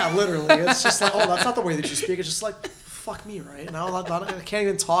 Right? Yeah, literally. It's just like, that's not the way that you speak. It's just like, fuck me, right? And I can't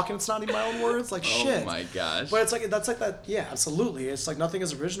even talk and it's not even my own words. Like shit. Oh my gosh. But it's like that's like that. Yeah, absolutely. It's like nothing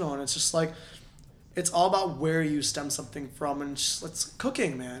is original, and it's just like. It's all about where you stem something from, and just, it's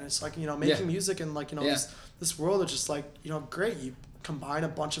cooking, man. It's like, making music and like, this world is just like, great. You combine a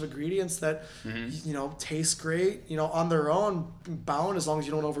bunch of ingredients that, taste great, on their own, bound as long as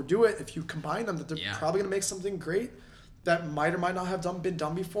you don't overdo it. If you combine them, that they're probably going to make something great that might or might not have been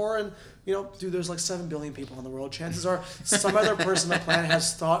done before. And, there's like 7 billion people in the world. Chances are some other person on the planet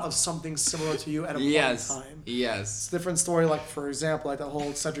has thought of something similar to you at a point in time. Yes. It's a different story, like, for example, like the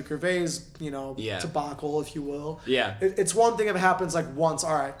whole Cedric Gervais, debacle, if you will. Yeah. It's one thing if it happens like once,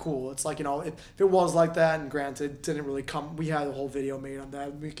 all right, cool. It's like, if it was like that, and granted, didn't really come, we had a whole video made on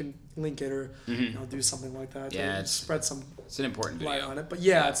that. We can link it or do something like that. Yeah, to spread some it's an important video. light on it. But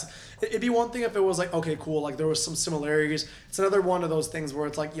yeah, it'd be one thing if it was like, okay, cool, like there was some similarities. It's another one of those things where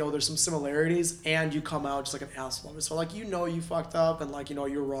it's like, there's some similarities and you come out just like an asshole. So like, you fucked up and like,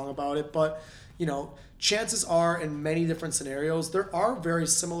 you're wrong about it. But, chances are in many different scenarios, there are very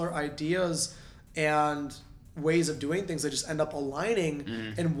similar ideas and ways of doing things that just end up aligning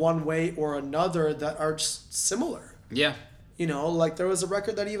in one way or another that are just similar. Yeah. Like there was a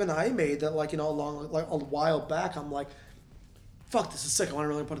record that even I made that like, along like a while back, I'm like, fuck, this is sick. I want to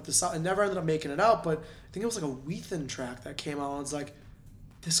really put this out. I never ended up making it out, but I think it was like a Weathen track that came out and it's like,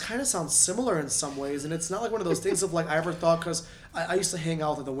 this kind of sounds similar in some ways. And it's not like one of those things of like, I ever thought, because I used to hang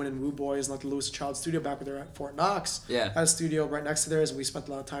out with the Win and Woo boys and like the Lewis Child studio back when they were at Fort Knox. Yeah. I had a studio right next to theirs and we spent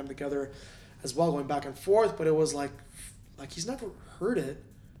a lot of time together as well, going back and forth. But it was like he's never heard it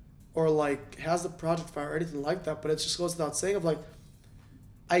or like has the project file or anything like that. But it just goes without saying of like,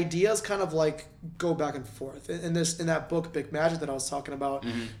 ideas kind of like go back and forth. In that book Big Magic that I was talking about,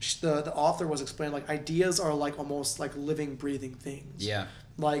 the author was explaining like ideas are like almost like living, breathing things. Yeah.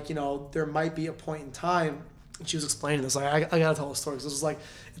 Like, there might be a point in time, and she was explaining this, like I gotta tell a story because this is like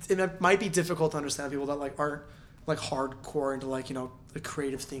it might be difficult to understand people that like aren't like hardcore into like the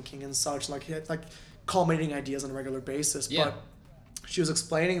creative thinking and such, like culminating ideas on a regular basis. Yeah. But she was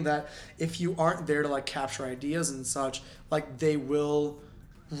explaining that if you aren't there to like capture ideas and such, like they will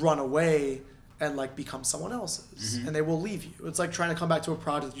run away and like become someone else's and they will leave you. It's like trying to come back to a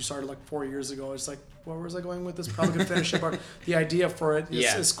project you started like 4 years ago. It's like, where was I going with this? Probably could finish it, but the idea for it is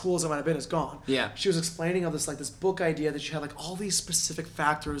as cool as it might have been is gone. Yeah. She was explaining of this like this book idea that she had like all these specific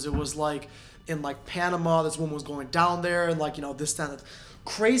factors. It was like in like Panama, this woman was going down there and like, this, that,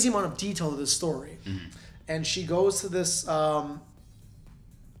 crazy amount of detail to this story. And she goes to this, I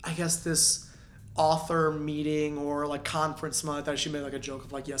guess this author meeting or like conference, something like that. She made like a joke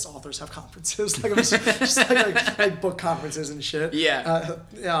of like, yes, authors have conferences, like just like book conferences and shit. Yeah.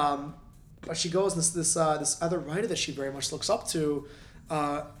 But she goes this other writer that she very much looks up to,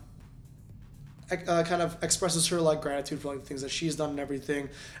 kind of expresses her like gratitude for like things that she's done and everything,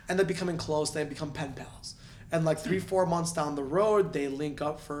 and they're becoming close. They become pen pals. And like 3-4 months down the road, they link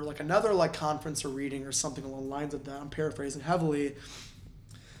up for like another like conference or reading or something along the lines of that. I'm paraphrasing heavily.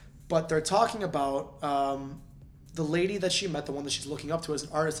 But they're talking about the lady that she met, the one that she's looking up to as an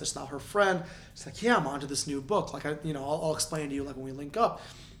artist that's now her friend. She's like, yeah, I'm onto this new book. Like, I'll explain to you like when we link up.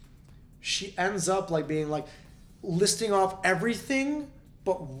 She ends up like being like listing off everything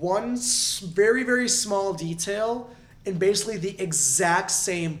but one very, very small detail in basically the exact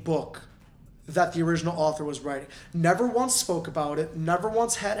same book that the original author was writing. Never once spoke about it. Never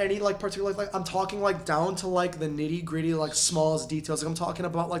once had any like particular like I'm talking like down to like the nitty gritty like smallest details. Like I'm talking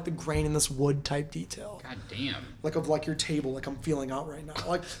about like the grain in this wood type detail. God damn. Like of like your table, like I'm feeling out right now.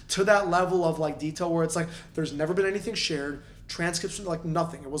 Like to that level of like detail where it's like there's never been anything shared, transcription, like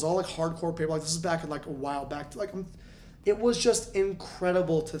nothing. It was all like hardcore paper. Like this is back in like a while back. Like it was just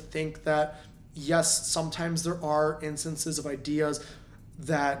incredible to think that yes, sometimes there are instances of ideas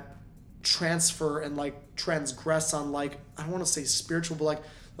that transfer and like transgress on like I don't want to say spiritual but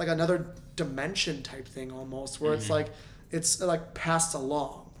like another dimension type thing almost where it's like passed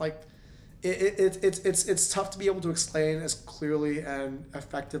along. Like it's tough to be able to explain as clearly and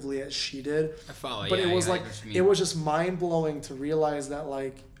effectively as she did. I follow. But yeah, it was yeah, like it was just mind blowing to realize that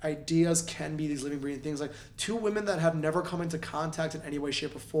like ideas can be these living breathing things. Like two women that have never come into contact in any way,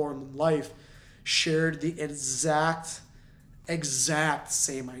 shape, or form in life shared the exact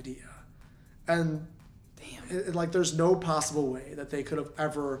same idea. And like there's no possible way that they could have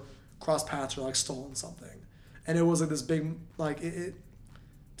ever crossed paths or like stolen something. And it was like this big like it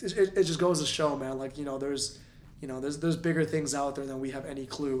just goes to show, man, like there's bigger things out there than we have any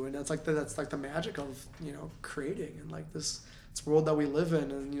clue. And that's like the magic of creating and like this world that we live in.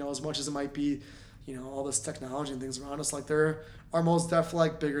 And as much as it might be all this technology and things around us, like there are most definitely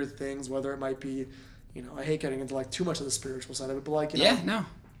like bigger things, whether it might be I hate getting into like too much of the spiritual side of it, but like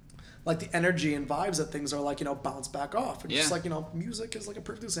like the energy and vibes that things are like, bounce back off. And just like, music is like a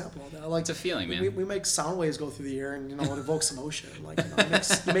perfect example of that. Like, it's a feeling, man. We make sound waves go through the air and, it evokes emotion. Like,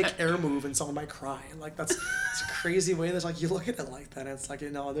 you make air move and someone might cry. And like, it's a crazy way that's like, you look at it like that. And it's like,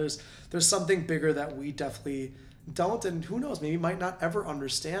 there's something bigger that we definitely don't. And who knows, maybe might not ever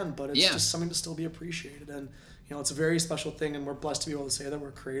understand, but it's just something to still be appreciated. And, it's a very special thing. And we're blessed to be able to say that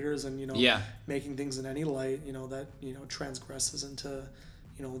we're creators and, making things in any light, that, transgresses into,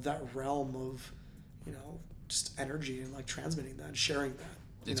 that realm of, just energy and like transmitting that and sharing that.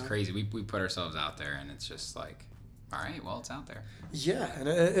 It's crazy. We put ourselves out there and it's just like, all right, well, it's out there. Yeah. And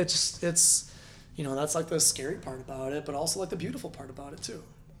it's that's like the scary part about it, but also like the beautiful part about it too.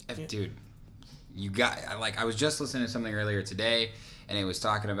 Dude, I was just listening to something earlier today, and it was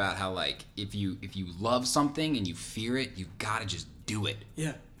talking about how, like, if you love something and you fear it, you gotta just do it.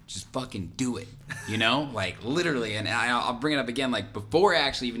 Yeah. Just fucking do it, you know? Like, literally, and I'll bring it up again, like, before I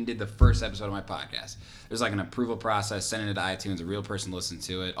actually even did the first episode of my podcast, there's, like, an approval process, sending it to iTunes, a real person listened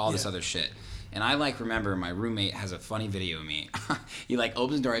to it, all this other shit. And I, like, remember my roommate has a funny video of me. He, like,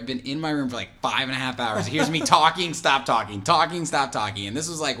 opens the door. I've been in my room for, like, 5.5 hours. He hears me talking, stop talking, stop talking. And this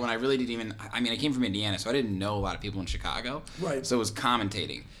was, like, when I really didn't even, I mean, I came from Indiana, so I didn't know a lot of people in Chicago. Right. So it was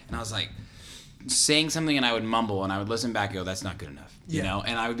commentating. And I was, like, saying something, and I would mumble, and I would listen back and go, that's not good enough. You know,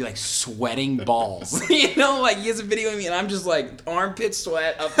 and I would be like sweating balls. You know, like he has a video of me and I'm just like armpit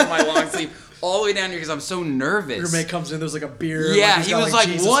sweat up from my long sleeve all the way down here because I'm so nervous. Your mate comes in, there's like a beer. Yeah, like he was like,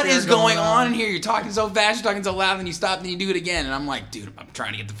 Jesus what beer is going on in here? You're talking so fast, you're talking so loud, and you stop and you do it again. And I'm like, dude, I'm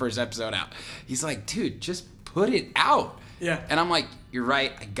trying to get the first episode out. He's like, dude, just put it out. Yeah. And I'm like, you're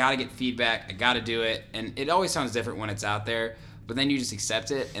right. I got to get feedback. I got to do it. And it always sounds different when it's out there, but then you just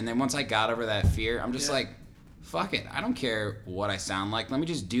accept it. And then once I got over that fear, I'm just like, fuck it. I don't care what I sound like. Let me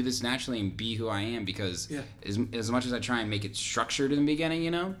just do this naturally and be who I am because as much as I try and make it structured in the beginning,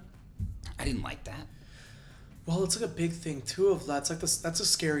 you know, I didn't like that. Well, it's like a big thing too of that. It's like that's the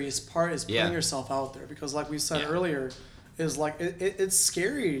scariest part is putting yourself out there because like we said earlier is like it's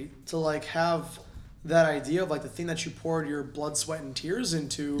scary to like have that idea of like the thing that you poured your blood, sweat, and tears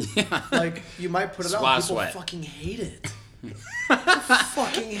into. Like you might put it out and people fucking hate it.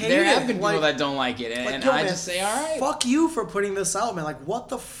 Fucking hate there it. have been people like, that don't like it, and I just say, all right. Fuck you for putting this out, man. Like, what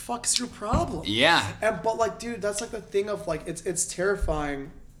the fuck's your problem? Yeah. But like, dude, that's like the thing of like, it's terrifying.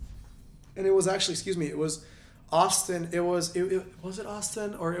 And it was actually, it was Austin. Was it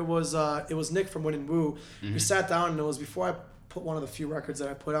Austin or it was Nick from Win and Woo. We sat down and it was before I put one of the few records that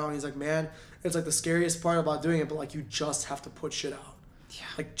I put out. And he's like, man, it's like the scariest part about doing it, but like you just have to put shit out. Yeah.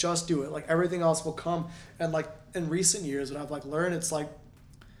 Like just do it. Like everything else will come. And like in recent years, what I've like learned, it's like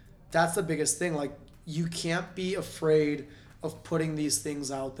that's the biggest thing. Like you can't be afraid of putting these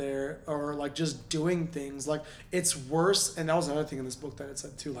things out there or like just doing things. Like it's worse. And that was another thing in this book that it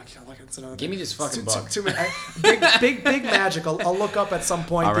said too. Like it's another. Give me this fucking book. Big magic. I'll look up at some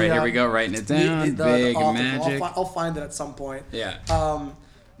point. All right, here we go. Writing it down. Big magic. I'll find it at some point. Yeah.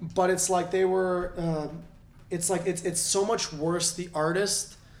 But it's like they were. It's like it's so much worse. The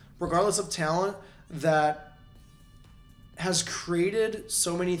artist, regardless of talent, that has created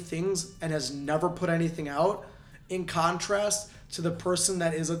so many things and has never put anything out, in contrast to the person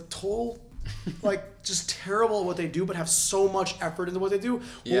that is a total, like, just terrible at what they do, but have so much effort into what they do,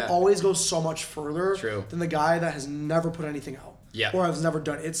 will always go so much further than the guy that has never put anything out. Yeah. Or has never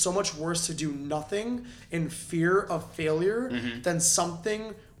done it. It's so much worse to do nothing in fear of failure than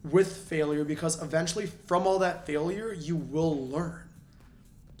something with failure, because eventually from all that failure you will learn.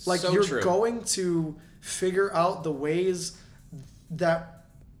 Like so you're going to figure out the ways that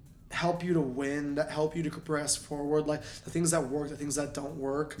help you to win, that help you to progress forward, like the things that work, the things that don't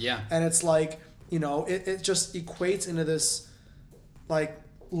work. Yeah. And it's like, you know, it just equates into this like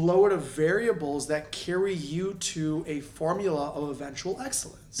load of variables that carry you to a formula of eventual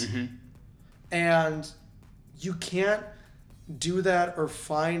excellence. And you can't do that or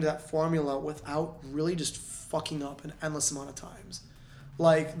find that formula without really just fucking up an endless amount of times.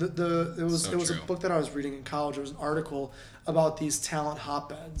 Like it was a book that I was reading in college. There was an article about these talent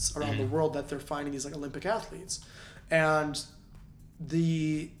hotbeds around the world that they're finding these like Olympic athletes, and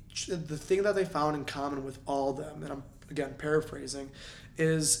the thing that they found in common with all of them, and I'm again paraphrasing,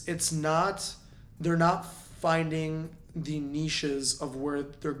 is they're not finding the niches of where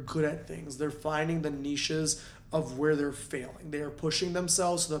they're good at things. They're finding the niches of where they're failing. They are pushing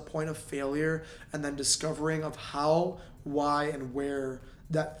themselves to the point of failure and then discovering of how, why, and where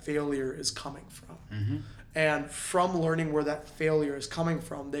that failure is coming from. And from learning where that failure is coming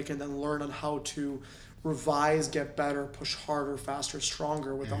from, they can then learn on how to revise, get better, push harder, faster,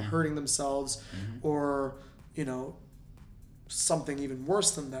 stronger without hurting themselves or, you know, something even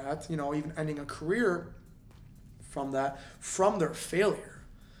worse than that, you know, even ending a career from their failure.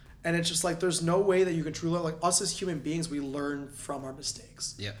 And it's just like, there's no way that you can truly, like us as human beings, we learn from our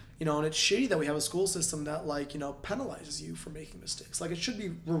mistakes. Yeah. You know, and it's shitty that we have a school system that like, you know, penalizes you for making mistakes. Like it should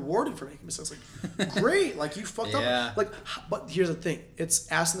be rewarded for making mistakes. Like, great. Like you fucked up. Like, but here's the thing.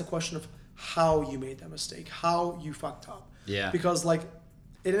 It's asking the question of how you made that mistake, how you fucked up. Yeah. Because like,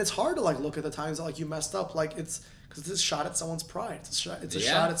 and it's hard to like look at the times that like you messed up. Like it's, because it's a shot at someone's pride. It's a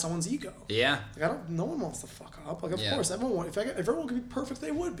shot at someone's ego. Yeah. Like no one wants to fuck up. Like of course, everyone. If everyone could be perfect,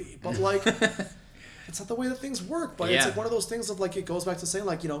 they would be. But like, it's not the way that things work. But it's like one of those things of like it goes back to saying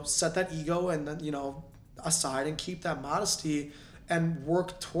like, you know, set that ego and then, you know, aside and keep that modesty and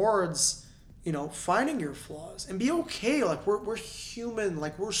work towards, finding your flaws and be okay. Like we're human.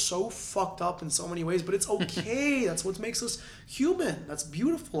 Like we're so fucked up in so many ways, but it's okay. That's what makes us human. That's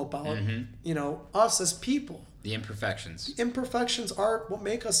beautiful about, us as people. The imperfections. The imperfections are what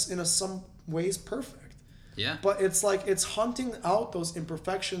make us in some ways perfect. Yeah. But it's like, it's hunting out those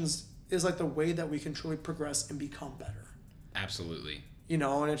imperfections is like the way that we can truly progress and become better. Absolutely.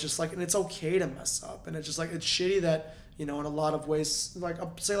 And it's just like, and it's okay to mess up. And it's just like, it's shitty that, in a lot of ways, like,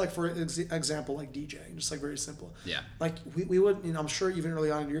 say, like, for example, like DJing, just like very simple. Yeah. Like, we would, I'm sure even early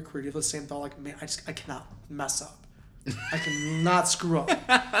on in your career, you have the same thought, like, man, I cannot mess up. I cannot screw up.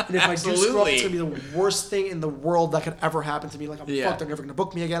 And if I do screw up, it's going to be the worst thing in the world that could ever happen to me. Like, I'm fucked. They're never going to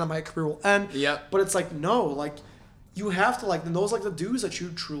book me again, and my career will end. Yep. But it's like, no, like, you have to, like, and those, like, the dues that you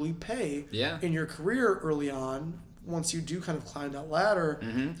truly pay in your career early on, once you do kind of climb that ladder,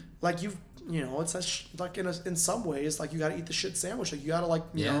 like, you've, it's like in some ways, like, you got to eat the shit sandwich. Like, you got to, like,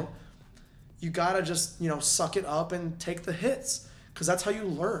 you know, you got to just, suck it up and take the hits. Because that's how you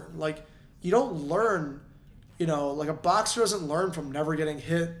learn. Like, you don't learn, like a boxer doesn't learn from never getting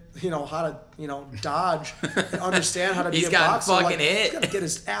hit, how to, dodge and understand how to be a boxer. Fucking hit. He's got to get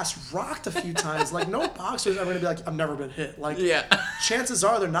his ass rocked a few times. Like, no boxer is ever going to be like, I've never been hit. Like, chances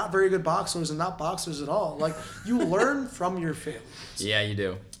are they're not very good boxers and not boxers at all. Like, you learn from your failures. Yeah, you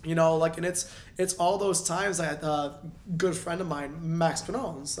do. Like, and it's all those times. I had a good friend of mine, Max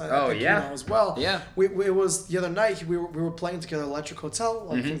Panones. I think, as well. Yeah. It was the other night, we were playing together at Electric Hotel,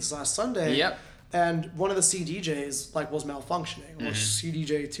 I think this last Sunday. Yep. And one of the CDJs was malfunctioning, which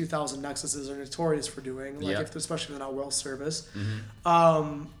CDJ 2000 Nexuses are notorious for doing, especially if they're not well serviced.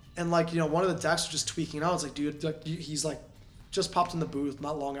 And one of the decks was just tweaking out. It's like, dude, he's like, just popped in the booth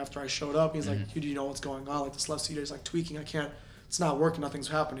not long after I showed up. He's like, dude, do you know what's going on? Like, this left CDJ is like tweaking. It's not working. Nothing's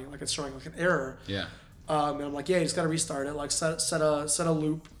happening. Like, it's showing like an error. Yeah. And I'm like, yeah, you just got to restart it. Like, set a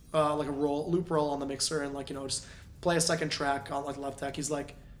loop, like a loop roll on the mixer, and just play a second track on like left deck. He's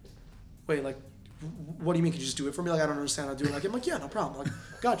like, wait, like, what do you mean? Could you just do it for me? Like, I don't understand how to do it. Like, I'm like, yeah, no problem. Like,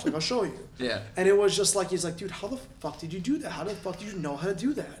 gotcha. Like, I'll show you. Yeah. And it was just like, he's like, dude, how the fuck did you do that? How the fuck did you know how to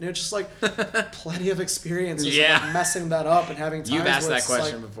do that? And it's just like, plenty of experiences of like messing that up and having times You've asked where that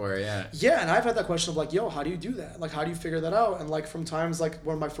question like, before, yeah. Yeah, and I've had that question of like, yo, how do you do that? Like, how do you figure that out? And like, from times like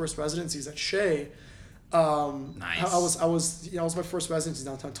one of my first residencies at Shea, nice. I was it was my first residency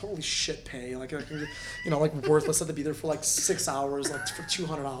downtown, totally shit pay, like like worthless. Had to be there for like 6 hours, like for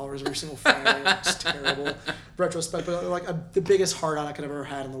 $200 every single Friday. It's terrible. Retrospect, but like the biggest hard on I could have ever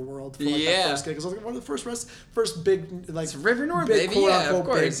had in the world for like that first gig, because like one of the first big like it's River North, big, baby, of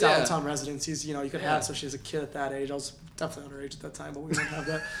course, big downtown residencies you could have, especially as a kid at that age. I was definitely underage at that time, but we didn't have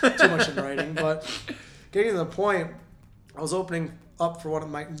that too much in writing. But getting to the point, I was opening up for one of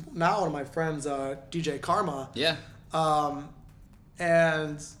my friends, DJ Karma. Yeah.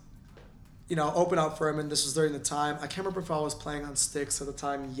 And open up for him, and this was during the time, I can't remember if I was playing on sticks at the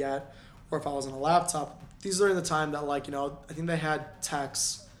time yet, or if I was on a laptop. These are during the time that I think they had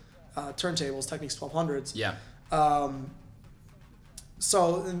Techs, turntables, Technics 1200s. Yeah.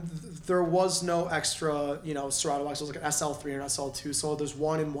 So there was no extra, Serato box. It was like an SL3 or an SL2. So there's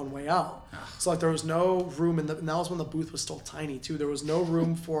one in, one way out. So like there was no room and that was when the booth was still tiny too. There was no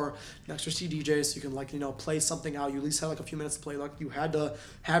room for an extra CDJ, so you can play something out. You at least had like a few minutes to play. Like you had to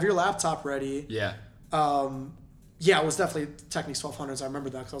have your laptop ready. Yeah. Yeah, it was definitely Technics 1200s. I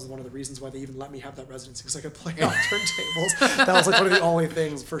remember that because that was one of the reasons why they even let me have that residency, because I could play on turntables. That was like one of the only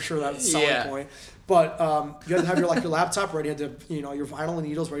things for sure, that selling point. But you had to have your laptop ready. You had to your vinyl and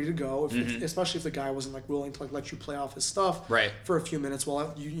needles ready to go. Especially if the guy wasn't willing to let you play off his stuff for a few minutes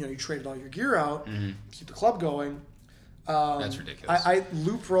while you traded all your gear out, keep the club going. That's ridiculous. I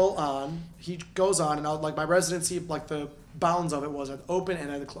loop roll on. He goes on, and my residency, the bounds of it was I'd open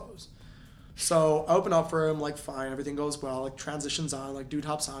and I'd close. So I open up for him, fine, everything goes well, transitions on, dude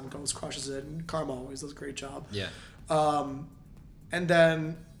hops on, goes, crushes it, and Karma always does a great job. Yeah. And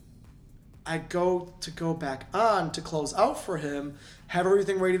then I go back on to close out for him, have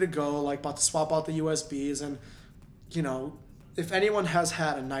everything ready to go, about to swap out the USBs, and, if anyone has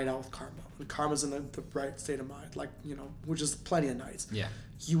had a night out with Karma, when Karma's in the right state of mind, which is plenty of nights,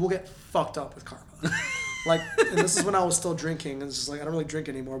 you will get fucked up with Karma. And this is when I was still drinking, and it's just I don't really drink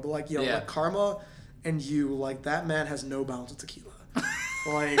anymore, but Karma and you, that man has no bounds with tequila.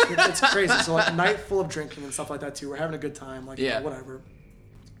 It's crazy. So a night full of drinking and stuff like that too. We're having a good time, whatever.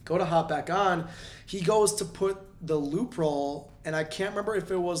 Go to hop back on. He goes to put the loop roll, and I can't remember if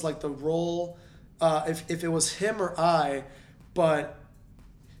it was the roll, if it was him or I, but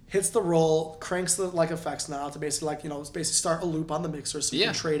hits the roll, cranks the effects now to basically start a loop on the mixer so you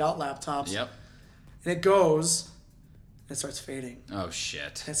can trade out laptops. Yep. And it goes, it starts fading. Oh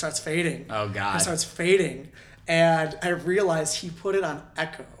shit. It starts fading. Oh god. It starts fading. And I realized he put it on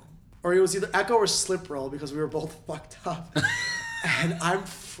echo. Or it was either echo or slip roll because we were both fucked up. And I'm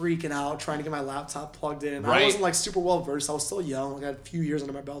freaking out trying to get my laptop plugged in. Right. I wasn't like super well versed. I was still young. Like I had a few years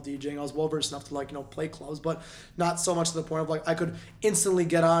under my belt DJing. I was well versed enough to like, play clubs, but not so much to the point of like I could instantly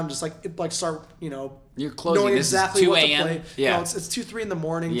get on, just like start, You're closing. knowing This is exactly 2 what to a.m.? play. Yeah. It's 2-3 in the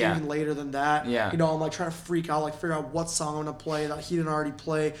morning, Yeah. even later than that. Yeah. I'm like trying to freak out, like figure out what song I'm gonna play that he didn't already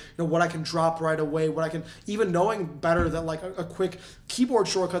play. What I can drop right away, what I can, even knowing better that like a quick keyboard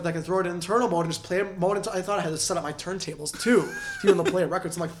shortcut that I can throw it in internal mode and just play it mode until I thought I had to set up my turntables too, to even play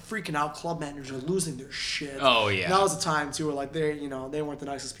records. I'm like freaking out. Club managers are losing their shit. Oh, yeah. That was a time too where like they weren't the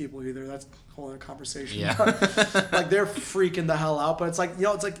nicest people either. That's a whole other conversation. Yeah. Like they're freaking the hell out. But it's like,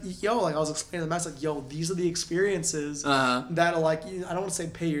 like I was explaining to the mess, like, these are the experiences that are like, I don't want to say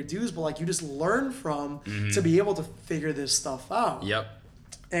pay your dues, but like you just learn from to be able to figure this stuff out. Yep.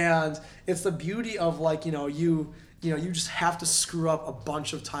 And it's the beauty of like, you just have to screw up a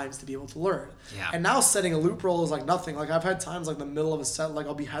bunch of times to be able to learn. Yeah. And now setting a loop roll is like nothing. Like I've had times like in the middle of a set, like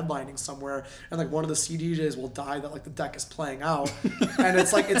I'll be headlining somewhere and like one of the CDJs will die that like the deck is playing out. And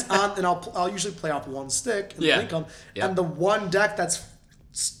it's like, it's on, and I'll usually play off one stick and link them. Yep. And the one deck that's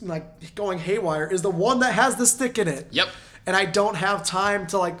like going haywire is the one that has the stick in it. Yep. And I don't have time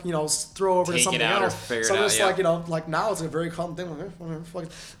to like, throw over Take to it something out or else. figure So it I'm out, just yeah. like, like now it's a very common thing. Like, whatever, fucking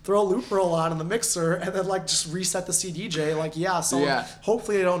throw a loop roll on in the mixer and then like just reset the CDJ. Like, so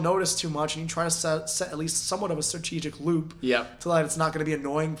hopefully they don't notice too much and you try to set at least somewhat of a strategic loop. Yep. So that it's not going to be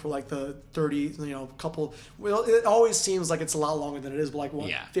annoying for like the 30, couple. Well, it always seems like it's a lot longer than it is, but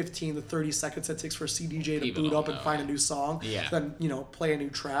like 15 to 30 seconds it takes for a CDJ to People boot don't up and know, find a new song. Yeah. Then, play a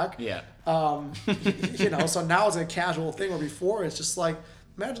new track. Yeah. So now it's a casual thing where before it's just like,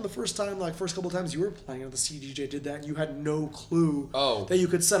 imagine the first couple of times you were playing and the CDJ did that and you had no clue that you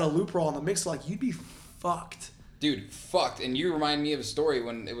could set a loop roll on the mix. Like, you'd be fucked. Dude, fucked. And you remind me of a story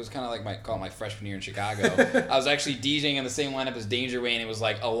when it was kind of like my freshman year in Chicago. I was actually DJing in the same lineup as Danger Way, and it was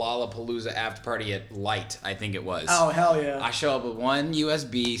like a Lollapalooza after party at Light, I think it was. Oh, hell yeah. I show up with one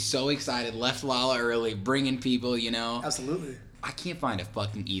USB, so excited, left Lala early, bringing people, Absolutely. I can't find a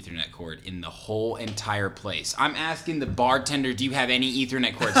fucking Ethernet cord in the whole entire place. I'm asking the bartender, do you have any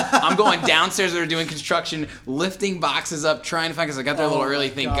Ethernet cords? I'm going downstairs, they're doing construction, lifting boxes up, trying to find, because I got there a little early,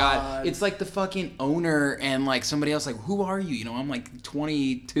 thank God. It's like the fucking owner and like somebody else, like, who are you? I'm like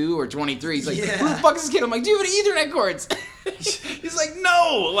 22 or 23. He's like, who the fuck is this kid? I'm like, do you have any Ethernet cords? He's like,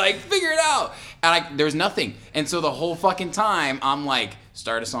 no, like, figure it out. And there's nothing. And so the whole fucking time, I'm like,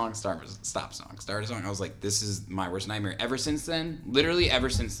 start a song, stop song, start a song. I was like, this is my worst nightmare. Ever since then, literally ever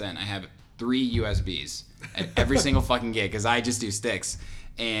since then, I have 3 USBs at every single fucking gig because I just do sticks.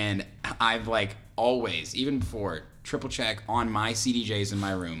 And I've like always, even before, triple check on my CDJs in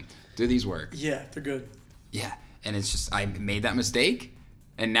my room. Do these work? Yeah, they're good. Yeah. And it's just, I made that mistake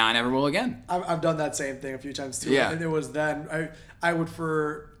and now I never will again. I've done that same thing a few times too. Yeah. And it was then, I would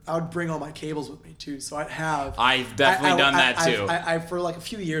bring all my cables with me too, so I've definitely done that too. I for like a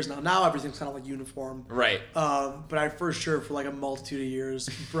few years now. Now everything's kind of like uniform, right? But I for sure for like a multitude of years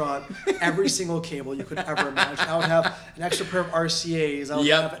brought every single cable you could ever imagine. I would have an extra pair of RCA's. I would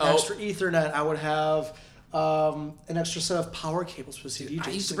have an extra Ethernet. I would have an extra set of power cables for CDJs.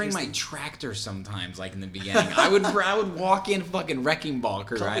 I used to bring my tractor sometimes, like in the beginning. I would walk in fucking wrecking ball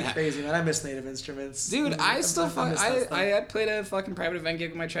crew. Crazy, man. I miss Native Instruments. Dude, I played a fucking private event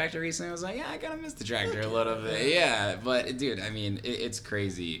gig with my tractor recently. I was like, yeah, I kind of miss the tractor a little bit. Yeah, but dude, I mean, it's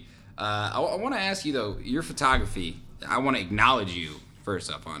crazy. I want to ask you though, your photography. I want to acknowledge you first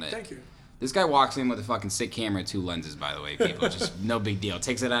up on it. Thank you. This guy walks in with a fucking sick camera, 2 lenses, by the way, people. Just no big deal.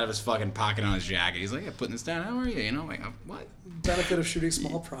 Takes it out of his fucking pocket on his jacket. He's like, yeah, putting this down. How are you? Like, what? Benefit of shooting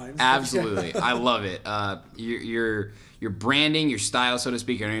small primes. Absolutely. I love it. Your branding, your style, so to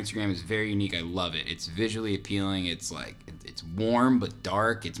speak, on Instagram is very unique. I love it. It's visually appealing. It's like, it's warm but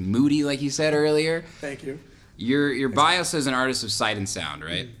dark. It's moody, like you said earlier. Thank you. Your bio says an artist of sight and sound,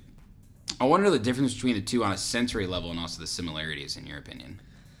 right? I wonder the difference between the two on a sensory level and also the similarities, in your opinion.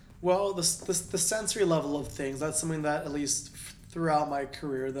 Well, the sensory level of things, that's something that at least throughout my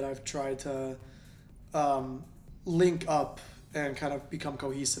career that I've tried to link up and kind of become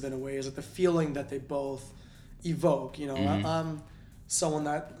cohesive in a way, is like the feeling that they both evoke. I'm someone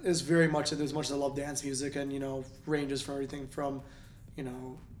that is very much, as much as I love dance music and, ranges from everything from,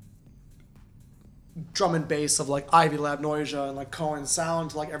 drum and bass of like Ivy Lab Noisia and like Cohen Sound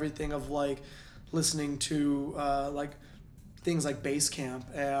to like everything of like listening to like things like Basecamp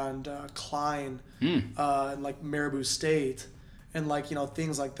and Klein and like Marabou State and like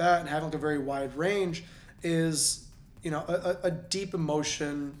things like that, and having like a very wide range is a deep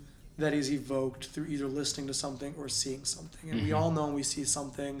emotion that is evoked through either listening to something or seeing something. And we all know when we see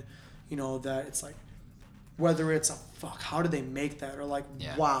something, that it's like, whether it's how did they make that, or like,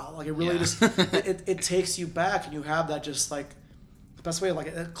 wow, like it really just, it takes you back, and you have that just like, the best way, like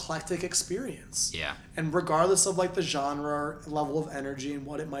an eclectic experience. Yeah. And regardless of like the genre, level of energy and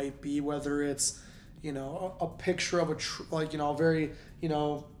what it might be, whether it's, a picture of a very,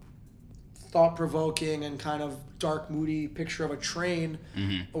 thought-provoking and kind of dark, moody picture of a train,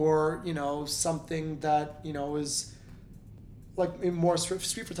 or something that is like, in more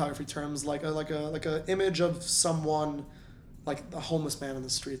street photography terms, like a image of someone, like a homeless man in the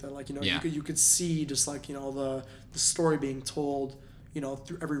street that, like, you could see just like, the story being told,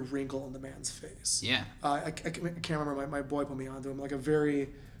 through every wrinkle in the man's face. Yeah. I can't remember, my boy put me onto him, like a very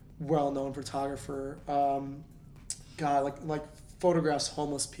well-known photographer, guy, like photographs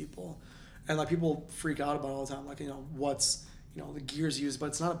homeless people, and like people freak out about it all the time, like, what's, the gears used, but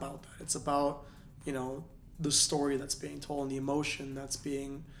it's not about that. It's about, the story that's being told and the emotion that's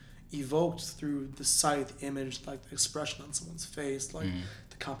being evoked through the sight, the image, like the expression on someone's face, like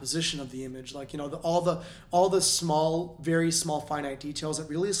the composition of the image, like, all the small, very small, finite details that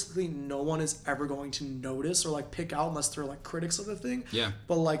realistically no one is ever going to notice or like pick out unless they're like critics of the thing. Yeah.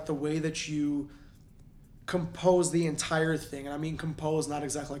 But like the way that you compose the entire thing, and I mean compose, not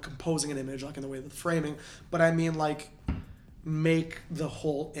exactly like composing an image like in the way of the framing, but I mean like make the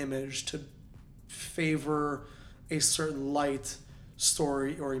whole image to favor a certain light,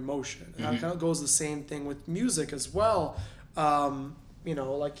 story, or emotion. And that kind of goes the same thing with music as well.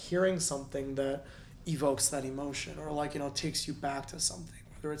 Like hearing something that evokes that emotion, or like, takes you back to something,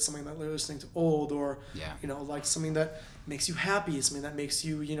 whether it's something that you're listening to old, or, like something that makes you happy, something that makes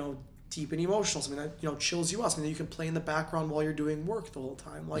you, deep and emotional, something that, chills you out, something that you can play in the background while you're doing work the whole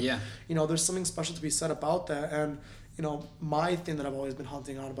time. Like, there's something special to be said about that. And, my thing that I've always been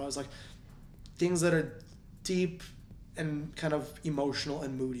hunting on about is like things that are deep and kind of emotional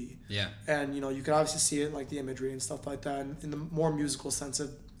and moody. Yeah. And, you can obviously see it in like the imagery and stuff like that. And in the more musical sense,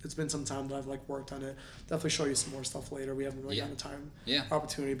 it's been some time that I've like worked on it. Definitely show you some more stuff later. We haven't really gotten the time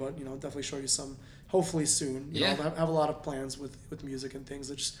opportunity, but, definitely show you some, hopefully soon. I have a lot of plans with music and things.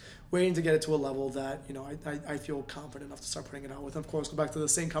 That just waiting to get it to a level that, I feel confident enough to start putting it out with. And of course, go back to the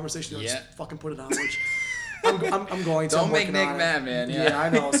same conversation. Just fucking put it out, which I'm going to. Don't make Nick mad, man. Yeah, I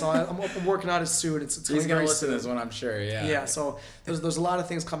know. So I'm working on it soon. It's He's gonna listen soon. to this one, I'm sure. Yeah. Yeah. So there's a lot of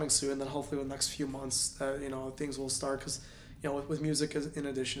things coming soon. Then hopefully in the next few months, things will start, because with music in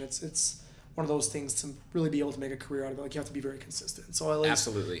addition, it's one of those things to really be able to make a career out of it. Like, you have to be very consistent. So at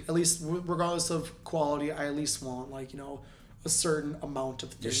least regardless of quality, I at least want like a certain amount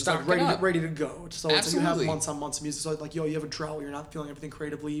of things like ready to go. So you have months on months of music. So like, you have a drought where you're not feeling everything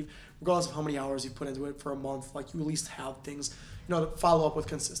creatively, regardless of how many hours you put into it for a month. Like, you at least have things, to follow up with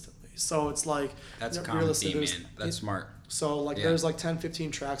consistently. So it's like, that's a common theme, man. That's smart. So like, there's like 10, 15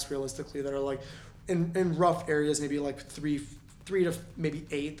 tracks realistically that are like in rough areas, maybe like three to maybe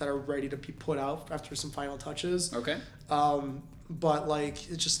 8 that are ready to be put out after some final touches. Okay. But like,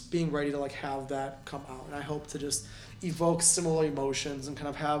 it's just being ready to like have that come out, and I hope to just evoke similar emotions and kind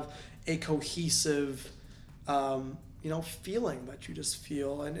of have a cohesive, feeling that you just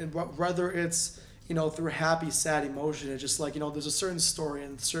feel, and whether it's through happy, sad emotion, it's just like there's a certain story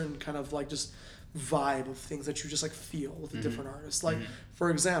and certain kind of like just vibe of things that you just like feel with a different artist. Like for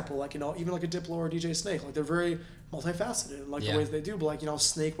example, like even like a Diplo or DJ Snake, like they're very multifaceted in like the ways they do. But like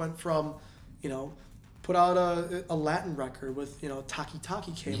Snake went from put out a Latin record with Taki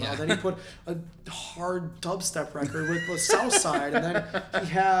Taki came out. Then he put a hard dubstep record with the Southside, and then he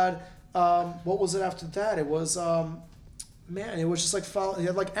had what was it after that? It was it was just like he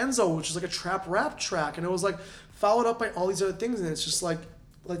had like Enzo, which is like a trap rap track, and it was like followed up by all these other things, and it's just like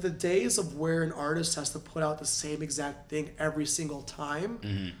the days of where an artist has to put out the same exact thing every single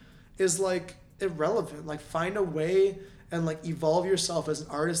time is like irrelevant. Like, find a way and like evolve yourself as an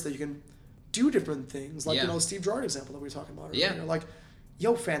artist that you can do different things. Like Steve Gerrard example that we were talking about earlier. Yeah. Like,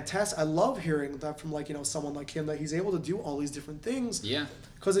 fantastic. I love hearing that from like someone like him, that he's able to do all these different things. Yeah.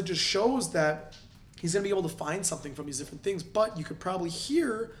 Because it just shows that he's gonna be able to find something from these different things. But you could probably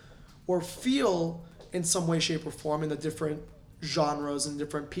hear or feel in some way, shape, or form in the different genres and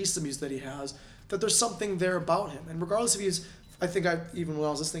different pieces of music that he has, that there's something there about him. And regardless if even when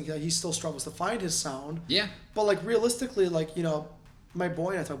I was listening, he still struggles to find his sound. Yeah. But like, realistically, like, my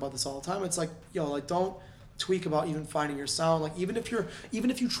boy and I talk about this all the time. It's like, like, don't tweak about even finding your sound. Like, even if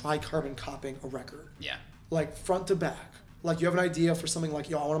you try carbon copying a record. Yeah. Like, front to back. Like, you have an idea for something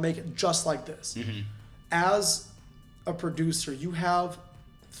like, I want to make it just like this. As a producer, you have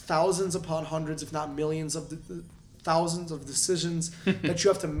thousands upon hundreds, if not millions of thousands of decisions that you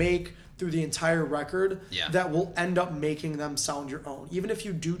have to make through the entire record that will end up making them sound your own. Even if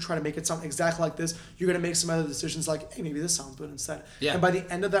you do try to make it sound exactly like this, you're going to make some other decisions like, hey, maybe this sounds good instead. Yeah. And by the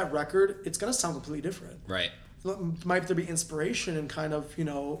end of that record, it's going to sound completely different. Right. Might there be inspiration and kind of,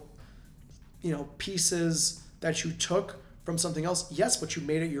 pieces that you took from something else? Yes, but you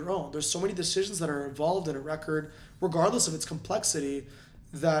made it your own. There's so many decisions that are involved in a record, regardless of its complexity,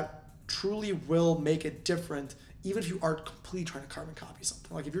 that truly will make it different, even if you aren't completely trying to carbon copy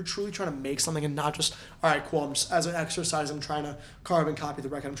something. Like if you're truly trying to make something and not just, all right, cool, I'm just, as an exercise, I'm trying to carbon copy the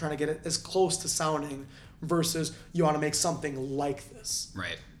record. I'm trying to get it as close to sounding versus you want to make something like this.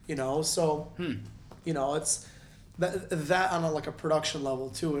 Right. So, it's that on a production level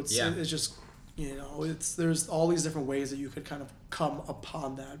too. It's just, there's all these different ways that you could kind of come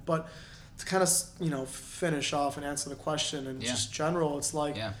upon that. But to kind of, finish off and answer the question and just general, it's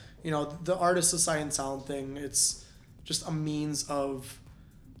like, the artist, the sight and sound thing, it's just a means of,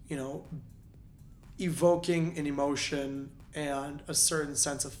 evoking an emotion and a certain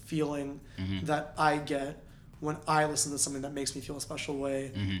sense of feeling that I get when I listen to something that makes me feel a special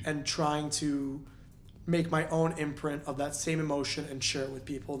way and trying to make my own imprint of that same emotion and share it with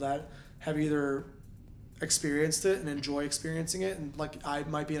people that have either experienced it and enjoy experiencing it, and like I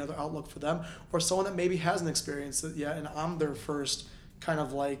might be another outlook for them, or someone that maybe hasn't experienced it yet and I'm their first kind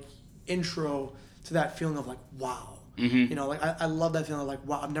of like intro to that feeling of like, wow. I love that feeling of like,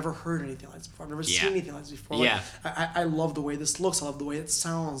 wow, I've never heard anything like this before. I've never seen anything like this before. Like, I love the way this looks. I love the way it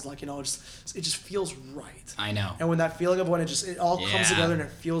sounds. Like, it just feels right. I know. And when that feeling of when it all comes together and it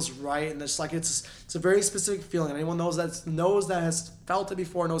feels right, and it's like it's a very specific feeling. And anyone knows that has felt it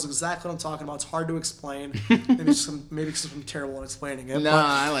before knows exactly what I'm talking about. It's hard to explain. maybe because I'm terrible at explaining it. No, but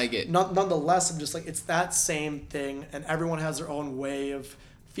I like it. Nonetheless, I'm just like, it's that same thing, and everyone has their own way of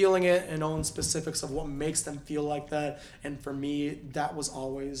feeling it and own specifics of what makes them feel like that. And for me, that was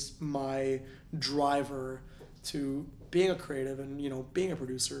always my driver to being a creative and being a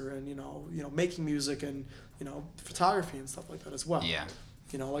producer and making music and photography and stuff like that as well. I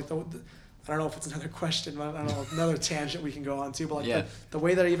don't know if it's another question, but I don't know, another tangent we can go on to, but the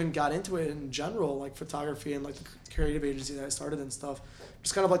way that I even got into it in general, like photography and like the creative agency that I started and stuff,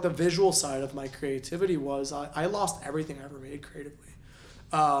 just kind of like the visual side of my creativity was I lost everything I ever made creatively.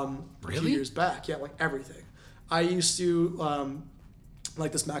 A few years back, like everything. I used to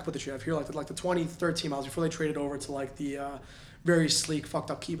like this MacBook that you have here, like the 2013 models before they traded over to like the very sleek, fucked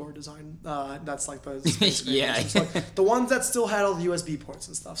up keyboard design. That's like the like the ones that still had all the USB ports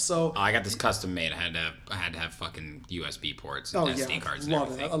and stuff. So I got this custom made. I had to have fucking USB ports and SD cards and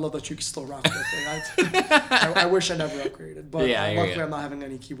everything. I love that you can still rock that thing. I wish I never upgraded, but luckily I'm not having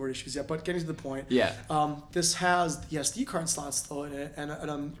any keyboard issues yet. But getting to the point, this has the SD card slot still in it, and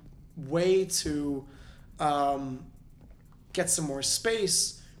a way to get some more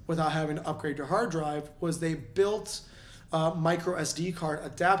space without having to upgrade your hard drive was they built micro SD card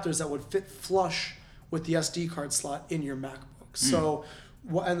adapters that would fit flush with the SD card slot in your MacBook. So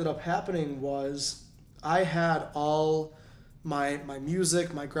what ended up happening was I had all my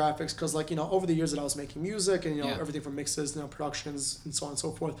music, my graphics, because over the years that I was making music and everything from mixes, productions and so on and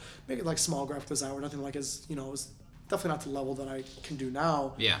so forth, making like small graphic design, nothing like as it was definitely not the level that I can do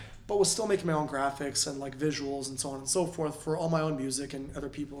now. But was still making my own graphics and like visuals and so on and so forth for all my own music and other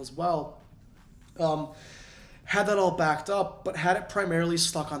people as well. Had that all backed up, but had it primarily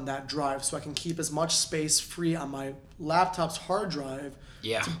stuck on that drive so I can keep as much space free on my laptop's hard drive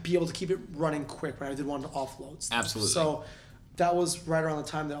to be able to keep it running quick when I did want to offload stuff. Absolutely. So that was right around the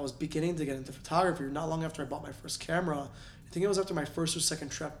time that I was beginning to get into photography. Not long after I bought my first camera. I think it was after my first or second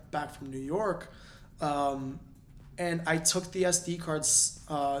trip back from New York. And I took the SD cards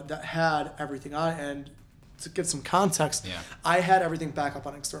that had everything on it, and to give some context, I had everything back up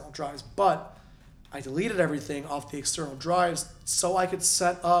on external drives, but I deleted everything off the external drives so I could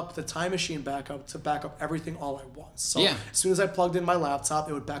set up the Time Machine backup to back up everything all at once. So as soon as I plugged in my laptop,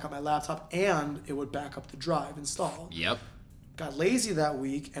 it would back up my laptop and it would back up the drive installed. Got lazy that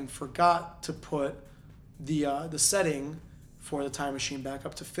week and forgot to put the setting for the Time Machine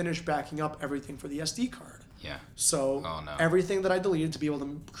backup to finish backing up everything for the SD card. So everything that I deleted to be able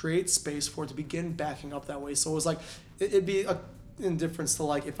to create space for it to begin backing up that way. So it was like, it'd be a indifference to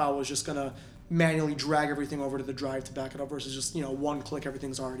like if I was just going to manually drag everything over to the drive to back it up versus just, one click,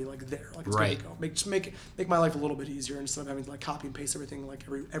 everything's already like there. Like it's ready to go. Make my life a little bit easier instead of having to like copy and paste everything like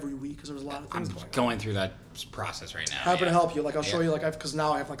every week because there's a lot of things going through that process right now. Happy to help you. Like I'll show you because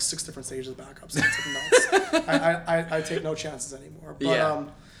now I have like 6 different stages of backups. So it's nuts. I take no chances anymore.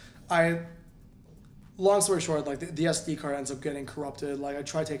 But I long story short, like the SD card ends up getting corrupted. Like I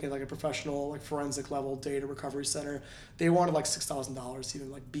tried taking like a professional, like forensic level data recovery center. They wanted like $6,000 to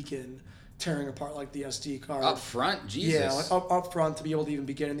even like begin tearing apart like the SD card. Up front, Jesus. Yeah, like up front to be able to even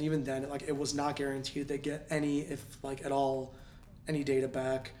begin. And even then, like it was not guaranteed they get any, if like at all, any data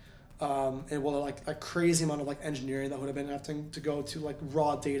back. And well, like a crazy amount of like engineering that would have been having to go to like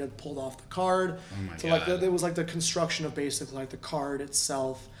raw data pulled off the card. Oh my so God. like it was like the construction of basically like the card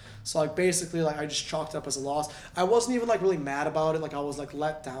itself. So like basically like I just chalked it up as a loss. I wasn't even like really mad about it. Like I was like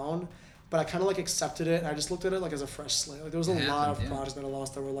let down, but I kind of like accepted it and I just looked at it like as a fresh slate. Like there was a lot of projects that I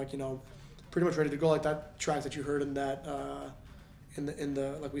lost that were like, you know, pretty much ready to go. Like that track that you heard in that in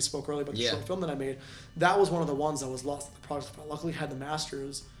the like we spoke earlier about the short film that I made. That was one of the ones that was lost. The project luckily had the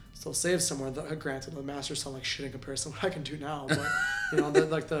masters still saved somewhere. Granted, the masters sound like shit in comparison to what I can do now, but you know,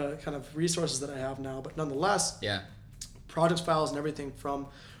 like the kind of resources that I have now. But nonetheless, project files and everything from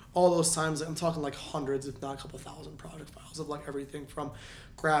all those times. I'm talking like hundreds, if not a couple thousand project files of like everything from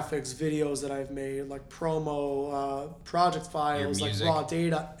graphics, videos that I've made, like promo, project files, like raw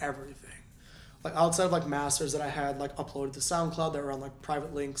data, everything. Like outside of like masters that I had like uploaded to SoundCloud that were on like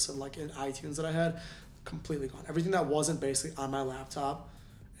private links and like in iTunes that I had, completely gone. Everything that wasn't basically on my laptop,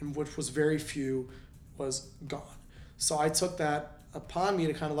 and which was very few, was gone. So I took that upon me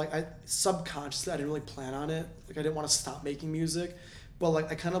to kind of like, I subconsciously, I didn't really plan on it. Like I didn't want to stop making music, but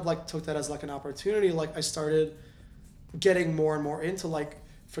like I kind of like took that as like an opportunity. Like I started getting more and more into like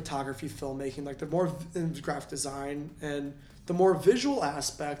photography, filmmaking, like the more graphic design and the more visual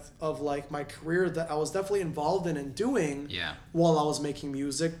aspect of like my career that I was definitely involved in and doing while I was making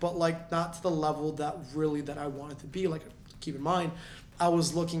music, but like not to the level that really that I wanted to be. Like keep in mind, I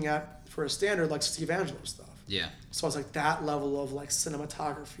was looking at for a standard like Steve Angelo stuff. Yeah. So I was like that level of like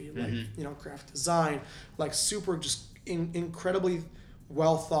cinematography, like you know, graphic design, like super just incredibly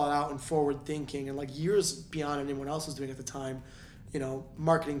well thought out and forward thinking, and like years beyond anyone else was doing at the time. You know,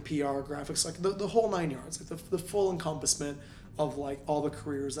 marketing, PR, graphics, like the whole 9 yards, like the full encompassment of like all the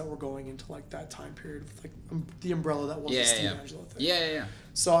careers that were going into like that time period, with like the umbrella that was the Steve Angelo thing. Yeah.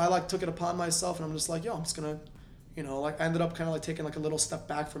 So I like took it upon myself, and I'm just like, yo, I'm just gonna, you know, like I ended up kind of like taking like a little step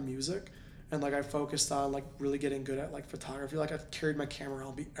back from music, and like I focused on like really getting good at like photography. Like I carried my camera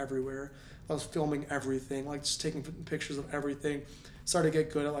around, be everywhere. I was filming everything, like just taking pictures of everything. Started to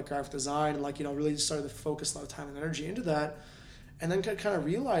get good at like graphic design, and like, you know, really just started to focus a lot of time and energy into that. And then kind of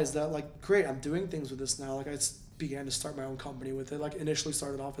realized that like, great, I'm doing things with this now. Like I began to start my own company with it. Like initially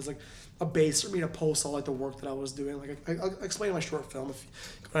started off as like a base for me to post all like the work that I was doing. Like I explain in my short film, if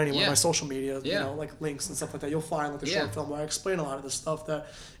you go to any one of my social media, you know, like links and stuff like that, you'll find like the short film where I explain a lot of the stuff that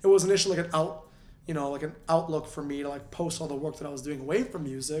it was initially like an outlook for me to like post all the work that I was doing away from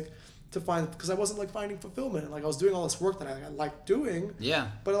music to find, because I wasn't like finding fulfillment. Like I was doing all this work that I liked doing,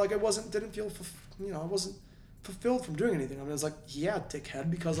 but like I didn't feel, you know, I wasn't fulfilled from doing anything. I mean, it's like, yeah,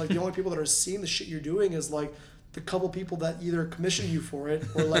 dickhead, because like the only people that are seeing the shit you're doing is like the couple people that either commissioned you for it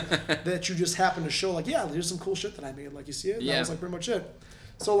or like that you just happen to show like, yeah, there's some cool shit that I made, like you see it. And that was like pretty much it.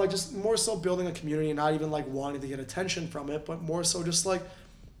 So like just more so building a community and not even like wanting to get attention from it, but more so just like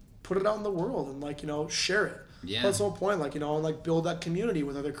put it out in the world and like, you know, share it. That's the whole point, like, you know, and like build that community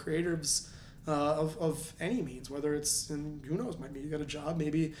with other creatives of any means, whether it's in, who knows, maybe you got a job,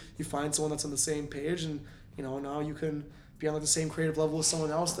 maybe you find someone that's on the same page, and you know, now you can be on like the same creative level with someone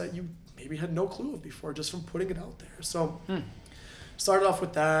else that you maybe had no clue of before, just from putting it out there. So started off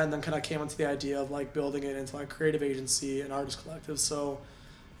with that, and then kind of came into the idea of like building it into like creative agency and artist collective. So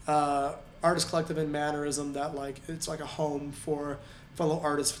artist collective and mannerism, that like it's like a home for fellow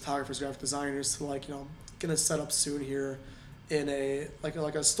artists, photographers, graphic designers to like, you know, gonna set up soon here in a like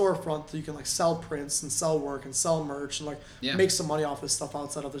a storefront that you can like sell prints and sell work and sell merch and like make some money off this stuff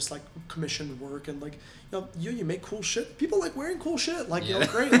outside of this like commissioned work. And like, you know, you make cool shit, people like wearing cool shit, like you know,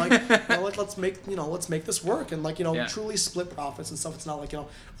 great, like you know, let's make this work, and like, you know, truly split profits and stuff. It's not like, you know,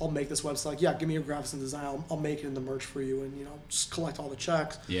 I'll make this website, like, yeah, give me your graphics and design, I'll make it in the merch for you, and you know, just collect all the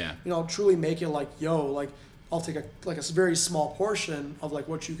checks. You know, truly make it like, yo, like I'll take a very small portion of like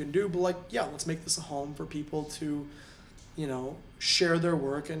what you can do, but like, yeah, let's make this a home for people to, you know, share their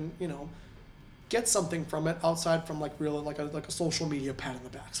work and, you know, get something from it outside from like real like a social media pat on the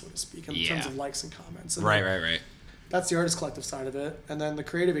back, so to speak, in terms of likes and comments. And right. That's the artist collective side of it. And then the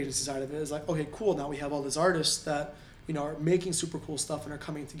creative agency side of it is like, okay, cool, now we have all these artists that, you know, are making super cool stuff and are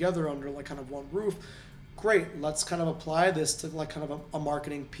coming together under like kind of one roof. Great, let's kind of apply this to like kind of a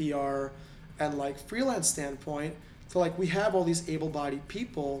marketing, PR, and like freelance standpoint. So like we have all these able-bodied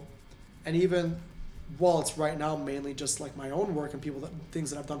people, and even while it's right now mainly just like my own work and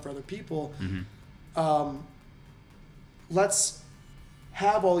things that I've done for other people, let's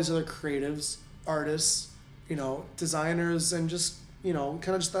have all these other creatives artists, you know, designers, and just, you know,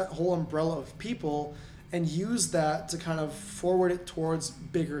 kind of just that whole umbrella of people, and use that to kind of forward it towards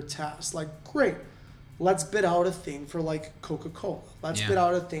bigger tasks. Like, great, let's bid out a thing for like Coca-Cola. Let's bid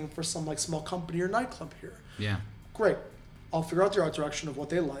out a thing for some like small company or nightclub here. Yeah. Great. I'll figure out the art direction of what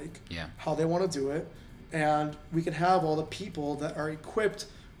they like, how they want to do it, and we can have all the people that are equipped,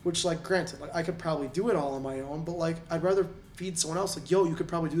 which, like, granted, like, I could probably do it all on my own, but, like, I'd rather feed someone else, like, yo, you could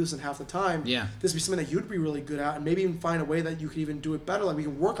probably do this in half the time. Yeah. This would be something that you'd be really good at, and maybe even find a way that you could even do it better. Like, we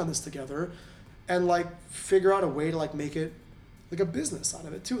can work on this together and, like, figure out a way to, like, make it, like, a business out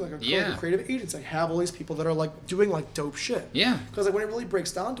of it, too. Like, a creative agency. Like, have all these people that are, like, doing, like, dope shit. Yeah. Because, like, when it really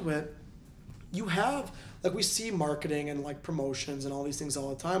breaks down to it, you have, like, we see marketing and, like, promotions and all these things all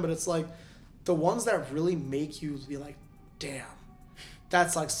the time, but it's, like, the ones that really make you be like, damn,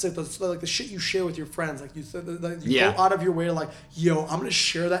 that's like sick. That's like the shit you share with your friends. Like, you go out of your way to, like, yo, I'm gonna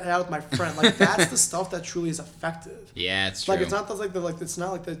share that out with my friend. Like, that's the stuff that truly is effective. Yeah, it's true. Like, it's not it's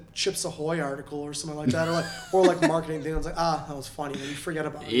not like the Chips Ahoy article or something like that, or like marketing thing. It's like, that was funny, and you forget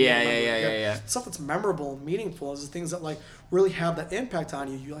about it. Yeah. Stuff that's memorable and meaningful is the things that, like, really have that impact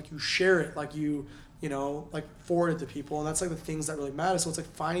on you. You share it, like, you know, like, forward it to people, and that's like the things that really matter. So it's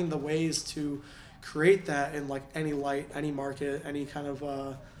like finding the ways to create that in, like, any light, any market, any kind of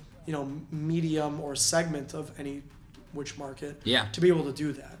you know, medium or segment of any which market, to be able to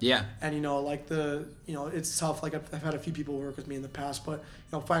do that. Yeah. And, you know, like, you know, it's tough. Like, I've had a few people work with me in the past, but, you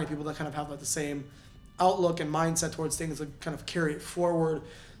know, finding people that kind of have, like, the same outlook and mindset towards things, like, kind of carry it forward.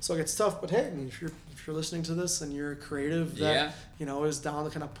 So it's tough, but hey, I mean, if you're listening to this and you're a creative that, you know, is down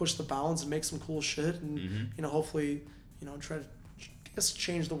to kind of push the bounds and make some cool shit, and, you know, hopefully, you know, try to, I guess,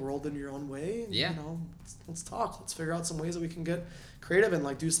 change the world in your own way. And, you know, let's talk. Let's figure out some ways that we can get creative and,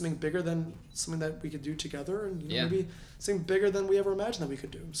 like, do something bigger than something that we could do together, and, you know, maybe something bigger than we ever imagined that we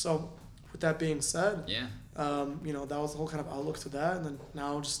could do. So with that being said, you know, that was the whole kind of outlook to that. And then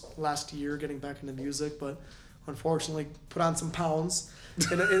now, just last year, getting back into music, but unfortunately put on some pounds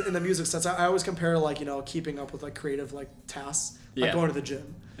in the music sense. I always compare, like, you know, keeping up with, like, creative, like, tasks, like going to the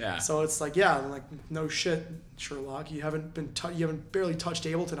gym. Yeah. So it's like, like, no shit, Sherlock, you haven't barely touched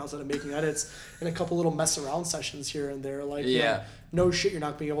Ableton outside of making edits and a couple little mess around sessions here and there. Like, you know, no shit, you're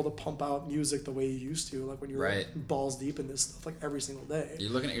not being able to pump out music the way you used to, like, when you were balls deep in this stuff, like, every single day.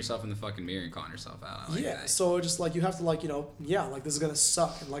 You're looking at yourself in the fucking mirror and calling yourself out. I like that. So just, like, you have to, like, you know, like, this is gonna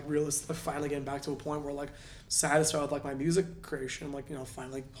suck, and, like, realistically finally getting back to a point where, like, satisfied with, like, my music creation, like, you know,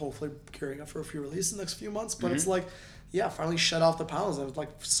 finally hopefully gearing up for a few releases in the next few months, but it's like, finally shut off the pounds. I was, like,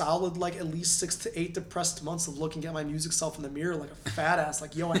 solid, like, at least 6 to 8 depressed months of looking at my music self in the mirror like a fat ass,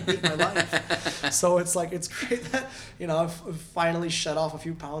 like, yo, I hate my life. So it's like, it's great that, you know, I've finally shed off a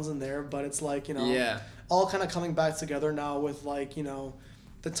few pounds in there, but it's like, you know, all kind of coming back together now with, like, you know,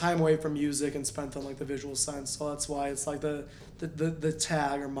 the time away from music and spent on, like, the visual sense. So that's why it's like the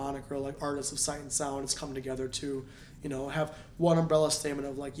tag or moniker, like, Artists of Sight and Sound, has come together to, you know, have one umbrella statement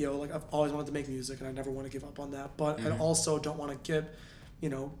of, like, yo, like, I've always wanted to make music and I never want to give up on that, but I also don't want to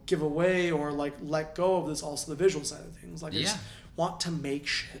give away or, like, let go of this, also the visual side of things. Like, I just want to make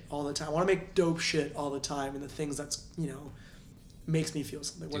shit all the time. I want to make dope shit all the time, and the things that's, you know, makes me feel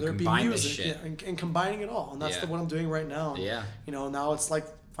something, whether it be music, and combining it all, and that's what I'm doing right now. And, you know, now it's like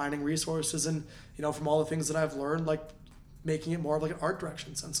finding resources, and, you know, from all the things that I've learned, like, making it more of, like, an art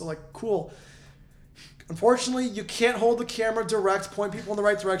direction sense. So, like, cool. Unfortunately, you can't hold the camera direct, point people in the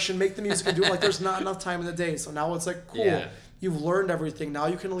right direction, make the music, and do it. Like, there's not enough time in the day. So now it's like, cool. You've learned everything. Now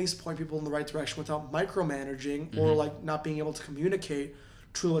you can at least point people in the right direction without micromanaging or, like, not being able to communicate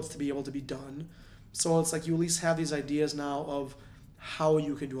truly what's to be able to be done. So it's like you at least have these ideas now of how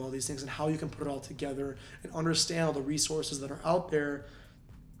you can do all these things and how you can put it all together and understand all the resources that are out there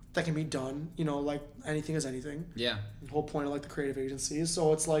that can be done. You know, like, anything is anything. The whole point of, like, the creative agencies.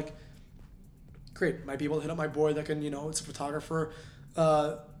 So it's like, great, might be able to hit up my boy that can, you know, it's a photographer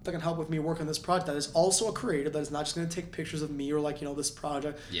that can help with me work on this project that is also a creative, that is not just going to take pictures of me or, like, you know, this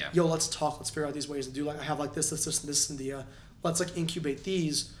project. Yo, let's talk, let's figure out these ways to do, like, I have, like, this, and the let's, like, incubate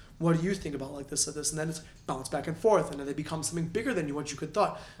these. What do you think about, like, this or this? And then it's bounce back and forth, and then they become something bigger than what you could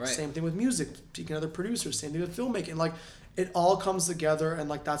thought. Same thing with music, speaking to other producers, same thing with filmmaking. Like, it all comes together, and,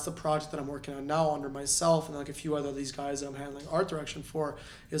 like, that's the project that I'm working on now under myself and, like, a few other these guys that I'm handling art direction for,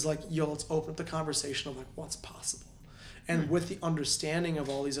 is like, yo, let's open up the conversation of, like, what's possible. And with the understanding of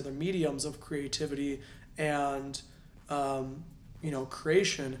all these other mediums of creativity and, you know,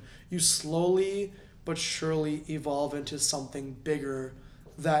 creation, you slowly but surely evolve into something bigger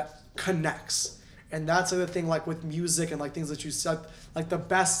that connects. And that's the thing, like, with music and, like, things that you said, like, the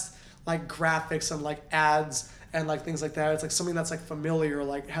best, like, graphics and, like, ads and like things like that. It's like something that's like familiar,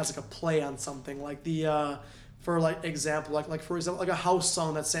 like has like a play on something. Like the for like example, like for example, like a house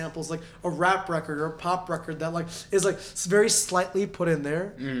song that samples like a rap record or a pop record that like is like very slightly put in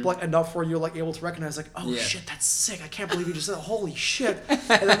there, but like enough where you're like able to recognize like, oh shit, that's sick. I can't believe you just said that. Holy shit.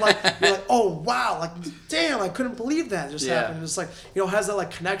 And then like you're like, oh wow, like damn, I couldn't believe that just happened. And it's like, you know, has that like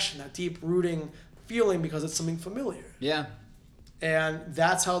connection, that deep rooting feeling because it's something familiar. Yeah. And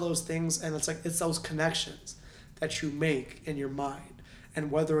that's how those things, and it's like it's those connections that you make in your mind. And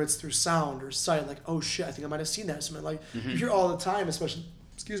whether it's through sound or sight, like, oh shit, I think I might have seen that. Something like you hear all the time, especially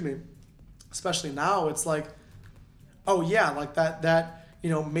now, it's like, oh yeah, like that you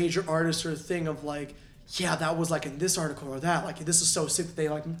know, major artist or thing of like, yeah, that was like in this article or that, like this is so sick that they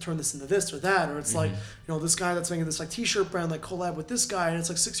like turn this into this or that, or it's like, you know, this guy that's making this like t-shirt brand like collab with this guy, and it's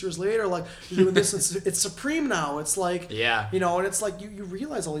like 6 years later, like you're doing this, it's Supreme now. It's like, you know, and it's like you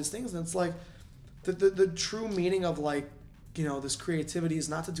realize all these things, and it's like the true meaning of like, you know, this creativity is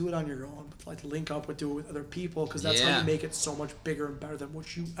not to do it on your own, but like link up do it with other people, because that's how you make it so much bigger and better than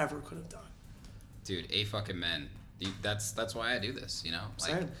what you ever could have done. Dude, fucking men. That's why I do this, you know?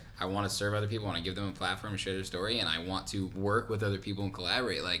 Like, Same. I want to serve other people, I want to give them a platform to share their story, and I want to work with other people and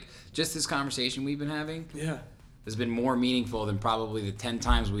collaborate. Like, just this conversation we've been having has been more meaningful than probably the 10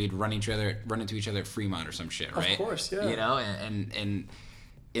 times we'd run into each other at Fremont or some shit, right? Of course, yeah. You know, and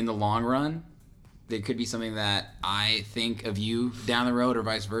in the long run, there could be something that I think of you down the road or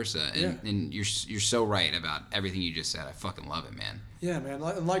vice versa. And you're so right about everything you just said. I fucking love it, man. Yeah, man.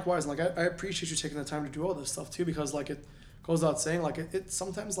 And likewise, like I appreciate you taking the time to do all this stuff too, because like it goes without saying, like it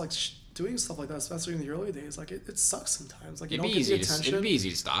sometimes like doing stuff like that, especially in the early days, like it sucks sometimes. Like you don't get the attention. It'd be easy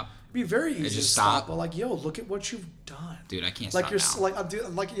to stop. It'd be very easy to stop. But like, yo, look at what you've done. Dude, I can't like stop you're now.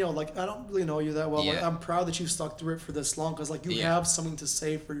 like you know, like I don't really know you that well. Like I'm proud that you've stuck through it for this long, because like you have something to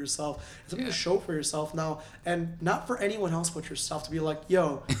say for yourself, something to show for yourself now, and not for anyone else but yourself. To be like,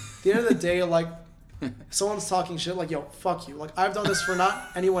 yo, at the end of the day, like if someone's talking shit, like, yo, fuck you. Like I've done this for not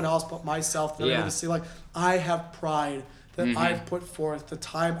anyone else but myself. And I'm able to see like I have pride that I've put forth the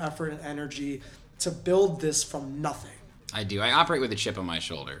time, effort, and energy to build this from nothing. I do. I operate with a chip on my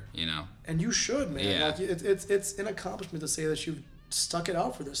shoulder, you know. And you should, man. Yeah. Like it's an accomplishment to say that you've stuck it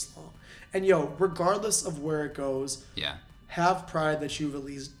out for this long. And yo, regardless of where it goes, have pride that you've at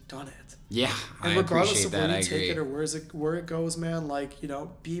least done it. Yeah, and regardless of where you take it or where it goes, man, like, you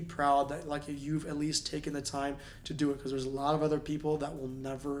know, be proud that like you've at least taken the time to do it, because there's a lot of other people that will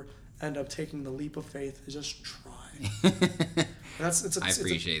never end up taking the leap of faith and just try. And it's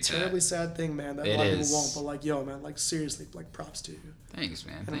a terribly sad thing, man, that a lot of people won't. But like, yo, man, like seriously, like props to you. Thanks,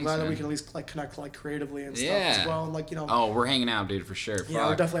 man. And I'm glad that we can at least like connect like creatively and stuff as well. And like, you know. Oh, we're hanging out, dude, for sure. Yeah,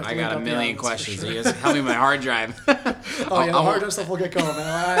 we'll definitely have to I got a million questions. Sure. You guys help me with my hard drive. Oh yeah, the hard drive stuff will get going,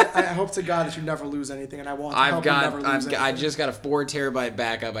 man. I hope to God that you never lose anything, and I want to help you never lose anything. I just got a 4 terabyte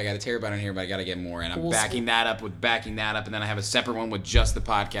backup. I got a terabyte on here, but I got to get more, and I'm backing that up, and then I have a separate one with just the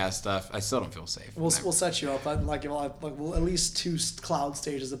podcast stuff. I still don't feel safe. We'll set you up. We'll at least 2 cloud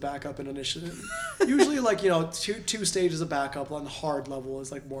stages of backup in initiative. Usually, like, you know, two stages of backup on the hard level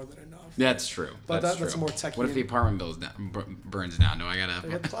is like more than enough. That's true. But that's more techy. What if the apartment burns down? Do I gotta?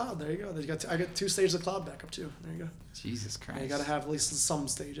 I got cloud. There you go. I got 2 stages of cloud backup too. There you go. Jesus Christ. And you gotta have at least some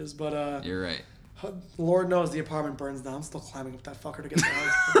stages, but you're right. Lord knows the apartment burns down. I'm still climbing up that fucker to get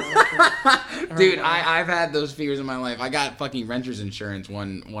there. Dude, I've had those fears in my life. I got fucking renter's insurance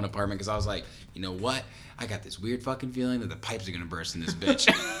one apartment because I was like, you know what? I got this weird fucking feeling that the pipes are gonna burst in this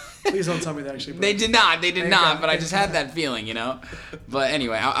bitch. Please don't tell me that actually. They did not. But I just had that feeling, you know. But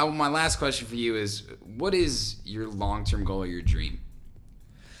anyway, my last question for you is, what is your long-term goal or your dream?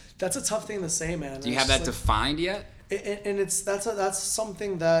 That's a tough thing to say, man. Do you have that defined yet? And that's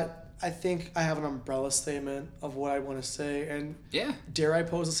something that I think I have an umbrella statement of what I want to say. And dare I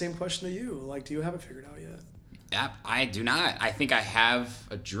pose the same question to you? Like, do you have it figured out yet? Yeah, I do not. I think I have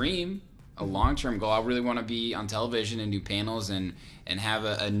a dream, a long-term goal. I really want to be on television and do panels and have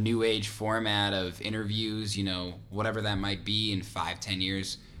a new age format of interviews, you know, whatever that might be in 5-10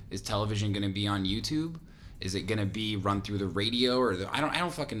 years. Is television going to be on YouTube? Is it going to be run through the radio or I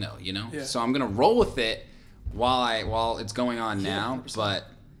don't fucking know, you know? Yeah. So I'm going to roll with it while it's going on now, 100%. But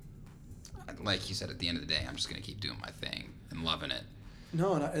like you said, at the end of the day, I'm just going to keep doing my thing and loving it.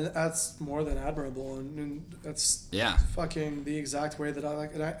 No, and that's more than admirable, and that's fucking the exact way that I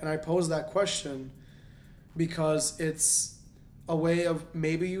like. And I pose that question because it's a way of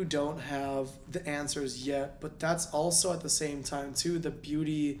maybe you don't have the answers yet, but that's also at the same time too the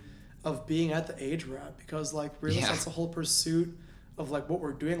beauty of being at the age we're at, because like really that's the whole pursuit of like what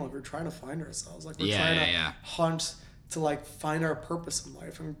we're doing. Like we're trying to find ourselves, like we're trying to hunt to like find our purpose in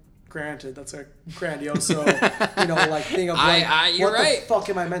life, and granted, that's a grandiose, thing of like, you're what right. the fuck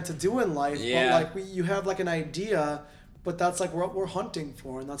am I meant to do in life? Yeah. But like, you have like an idea, but that's like what we're hunting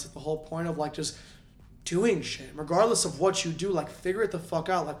for, and that's like the whole point of like just doing shit, regardless of what you do. Like, figure it the fuck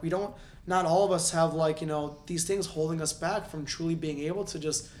out. Like, not all of us have like these things holding us back from truly being able to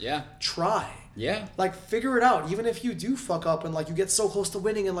just try. Yeah. Like, figure it out. Even if you do fuck up and like you get so close to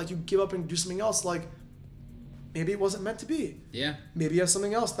winning and like you give up and do something else, like maybe it wasn't meant to be. Yeah. Maybe you have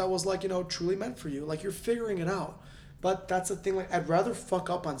something else that was like, truly meant for you. Like, you're figuring it out. But that's the thing, like, I'd rather fuck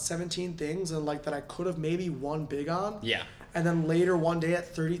up on 17 things and like that I could have maybe won big on. Yeah. And then later one day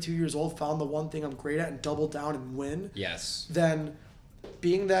at 32 years old found the one thing I'm great at and double down and win. Yes. Than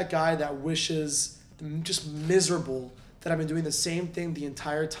being that guy that wishes, just miserable, that I've been doing the same thing the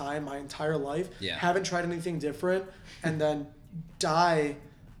entire time, my entire life. Yeah. Haven't tried anything different, and then die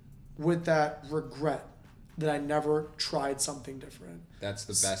with that regret that I never tried something different. That's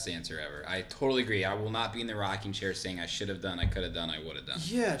the best answer ever. I totally agree. I will not be in the rocking chair saying I should have done, I could have done, I would have done.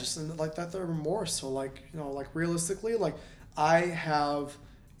 Yeah, just like that, the remorse. So like, like realistically, like I have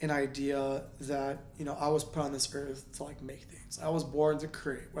an idea that, I was put on this earth to like make things. I was born to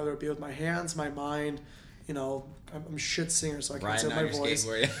create, whether it be with my hands, my mind, I'm a shit singer, so I can't say my voice.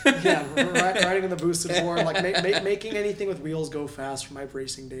 Yeah, riding on the boosted board, like making anything with wheels go fast for my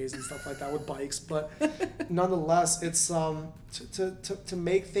racing days and stuff like that with bikes. But nonetheless, it's to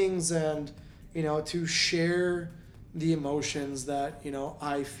make things and to share the emotions that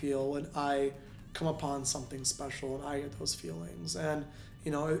I feel when I come upon something special and I get those feelings. And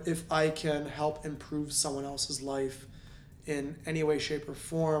if I can help improve someone else's life in any way, shape, or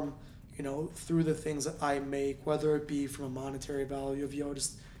form, through the things that I make, whether it be from a monetary value of,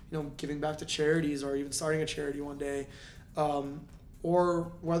 just, giving back to charities or even starting a charity one day,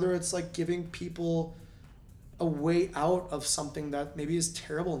 or whether it's like giving people a way out of something that maybe is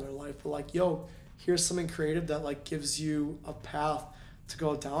terrible in their life, but like, here's something creative that like gives you a path to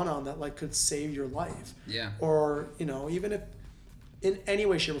go down on that like could save your life. Yeah. Or, even if in any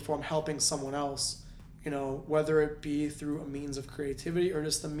way, shape, or form helping someone else, whether it be through a means of creativity or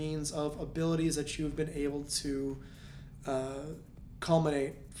just the means of abilities that you've been able to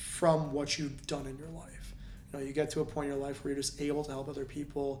culminate from what you've done in your life. You get to a point in your life where you're just able to help other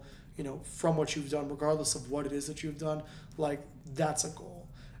people, from what you've done, regardless of what it is that you've done. Like, that's a goal.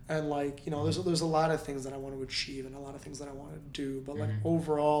 And like, there's a lot of things that I want to achieve and a lot of things that I want to do. But like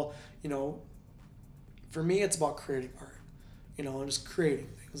overall, for me, it's about creating art, and just creating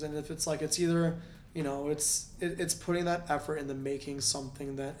things. And if it's like, it's either, it's putting that effort into making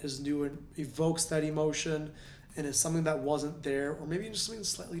something that is new and evokes that emotion and is something that wasn't there, or maybe just something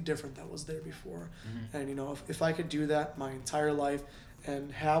slightly different that was there before. And, if I could do that my entire life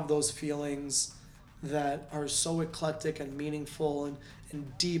and have those feelings that are so eclectic and meaningful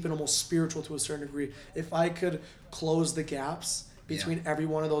and deep and almost spiritual to a certain degree, if I could close the gaps between every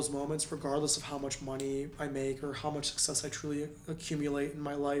one of those moments, regardless of how much money I make or how much success I truly accumulate in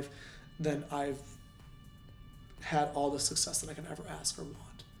my life, then I've had all the success that I can ever ask or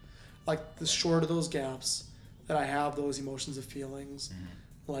want. Like, the shorter those gaps that I have those emotions and feelings,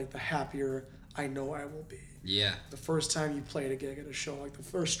 like the happier I know I will be. Yeah. The first time you played a gig at a show, like the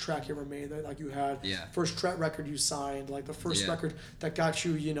first track you ever made that like you had, first track record you signed, like the first record that got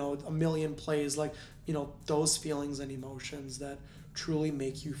you, a million plays, like, those feelings and emotions that truly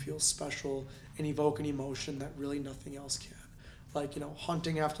make you feel special and evoke an emotion that really nothing else can. Like,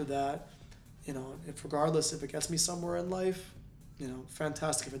 hunting after that, if regardless if it gets me somewhere in life,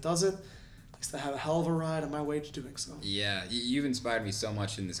 fantastic. If it doesn't, at least I have a hell of a ride on my way to doing so. Yeah, you've inspired me so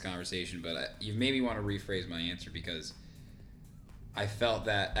much in this conversation, but you've made me want to rephrase my answer, because I felt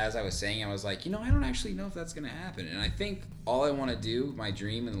that as I was saying, I was like, I don't actually know if that's going to happen. And I think all I want to do, my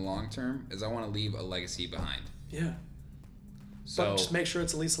dream in the long term, is I want to leave a legacy behind. Yeah. So but just make sure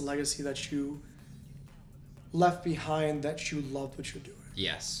it's at least a legacy that you left behind, that you love what you're doing.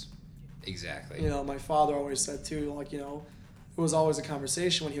 Yes, exactly. My father always said too, like, it was always a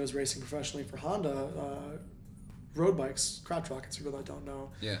conversation when he was racing professionally for Honda, road bikes, crotch rockets, for people that don't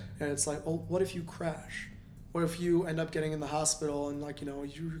know. Yeah. And it's like, well, what if you crash? What if you end up getting in the hospital and like,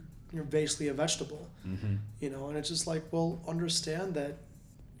 you're basically a vegetable, and it's just like, well, understand that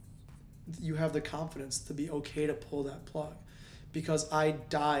you have the confidence to be okay to pull that plug, because I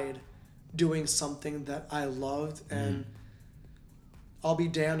died doing something that I loved, and I'll be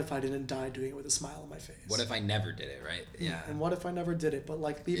damned if I didn't die doing it with a smile on my face. What if I never did it, right? Yeah. And what if I never did it? But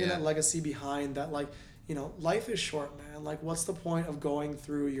like leaving that legacy behind, that like, life is short, man. Like, what's the point of going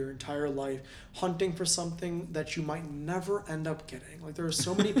through your entire life hunting for something that you might never end up getting? Like, there are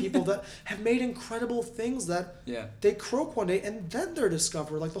so many people that have made incredible things that they croak one day and then they're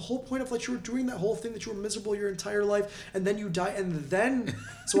discovered. Like, the whole point of, like, you were doing that whole thing that you were miserable your entire life and then you die and then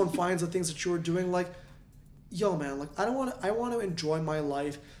someone finds the things that you were doing. Like, yo, man, like, I want to enjoy my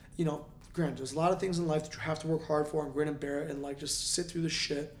life. Granted, there's a lot of things in life that you have to work hard for and grin and bear it and, like, just sit through the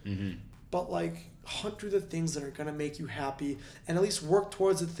shit. Mm-hmm. But, like, hunt through the things that are going to make you happy and at least work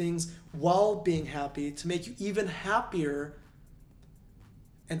towards the things while being happy to make you even happier.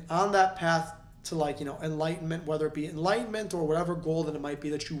 And on that path to, like, enlightenment, whether it be enlightenment or whatever goal that it might be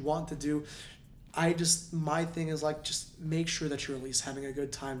that you want to do, my thing is, like, just make sure that you're at least having a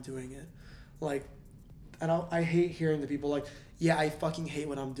good time doing it. Like, and I hate hearing the people like, yeah, I fucking hate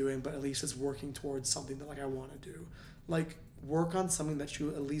what I'm doing, but at least it's working towards something that, like, I want to do. Like, work on something that you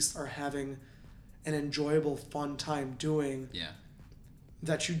at least are having an enjoyable, fun time doing. Yeah.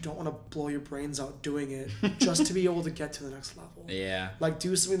 That you don't want to blow your brains out doing it just to be able to get to the next level. Yeah. Like,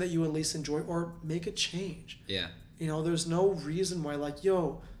 do something that you at least enjoy or make a change. Yeah. There's no reason why, like,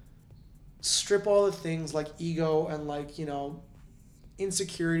 strip all the things like ego and, like,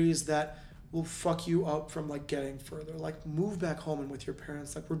 insecurities that will fuck you up from, like, getting further. Like, move back home and with your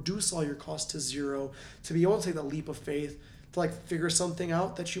parents. Like, reduce all your costs to zero to be able to take that leap of faith to, like, figure something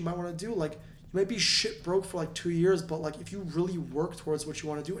out that you might want to do. Like, you might be shit broke for, like, 2 years, but, like, if you really work towards what you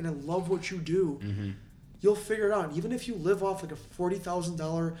want to do and then love what you do, you'll figure it out. Even if you live off, like, a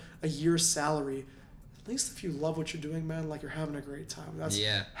 $40,000 a year salary, at least if you love what you're doing, man, like, you're having a great time. That's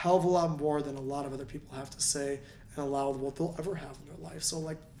a hell of a lot more than a lot of other people have to say and a lot of what they'll ever have in their life. So,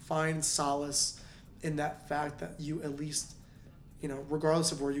 like, find solace in that fact that you at least,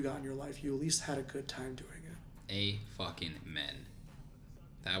 regardless of where you got in your life, you at least had a good time doing it. Amen.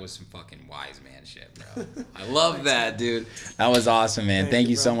 That was some fucking wise man shit, bro. I love that, dude. That was awesome, man. Thank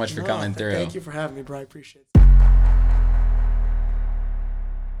you so much for coming through. Thank you for having me, bro. I appreciate it.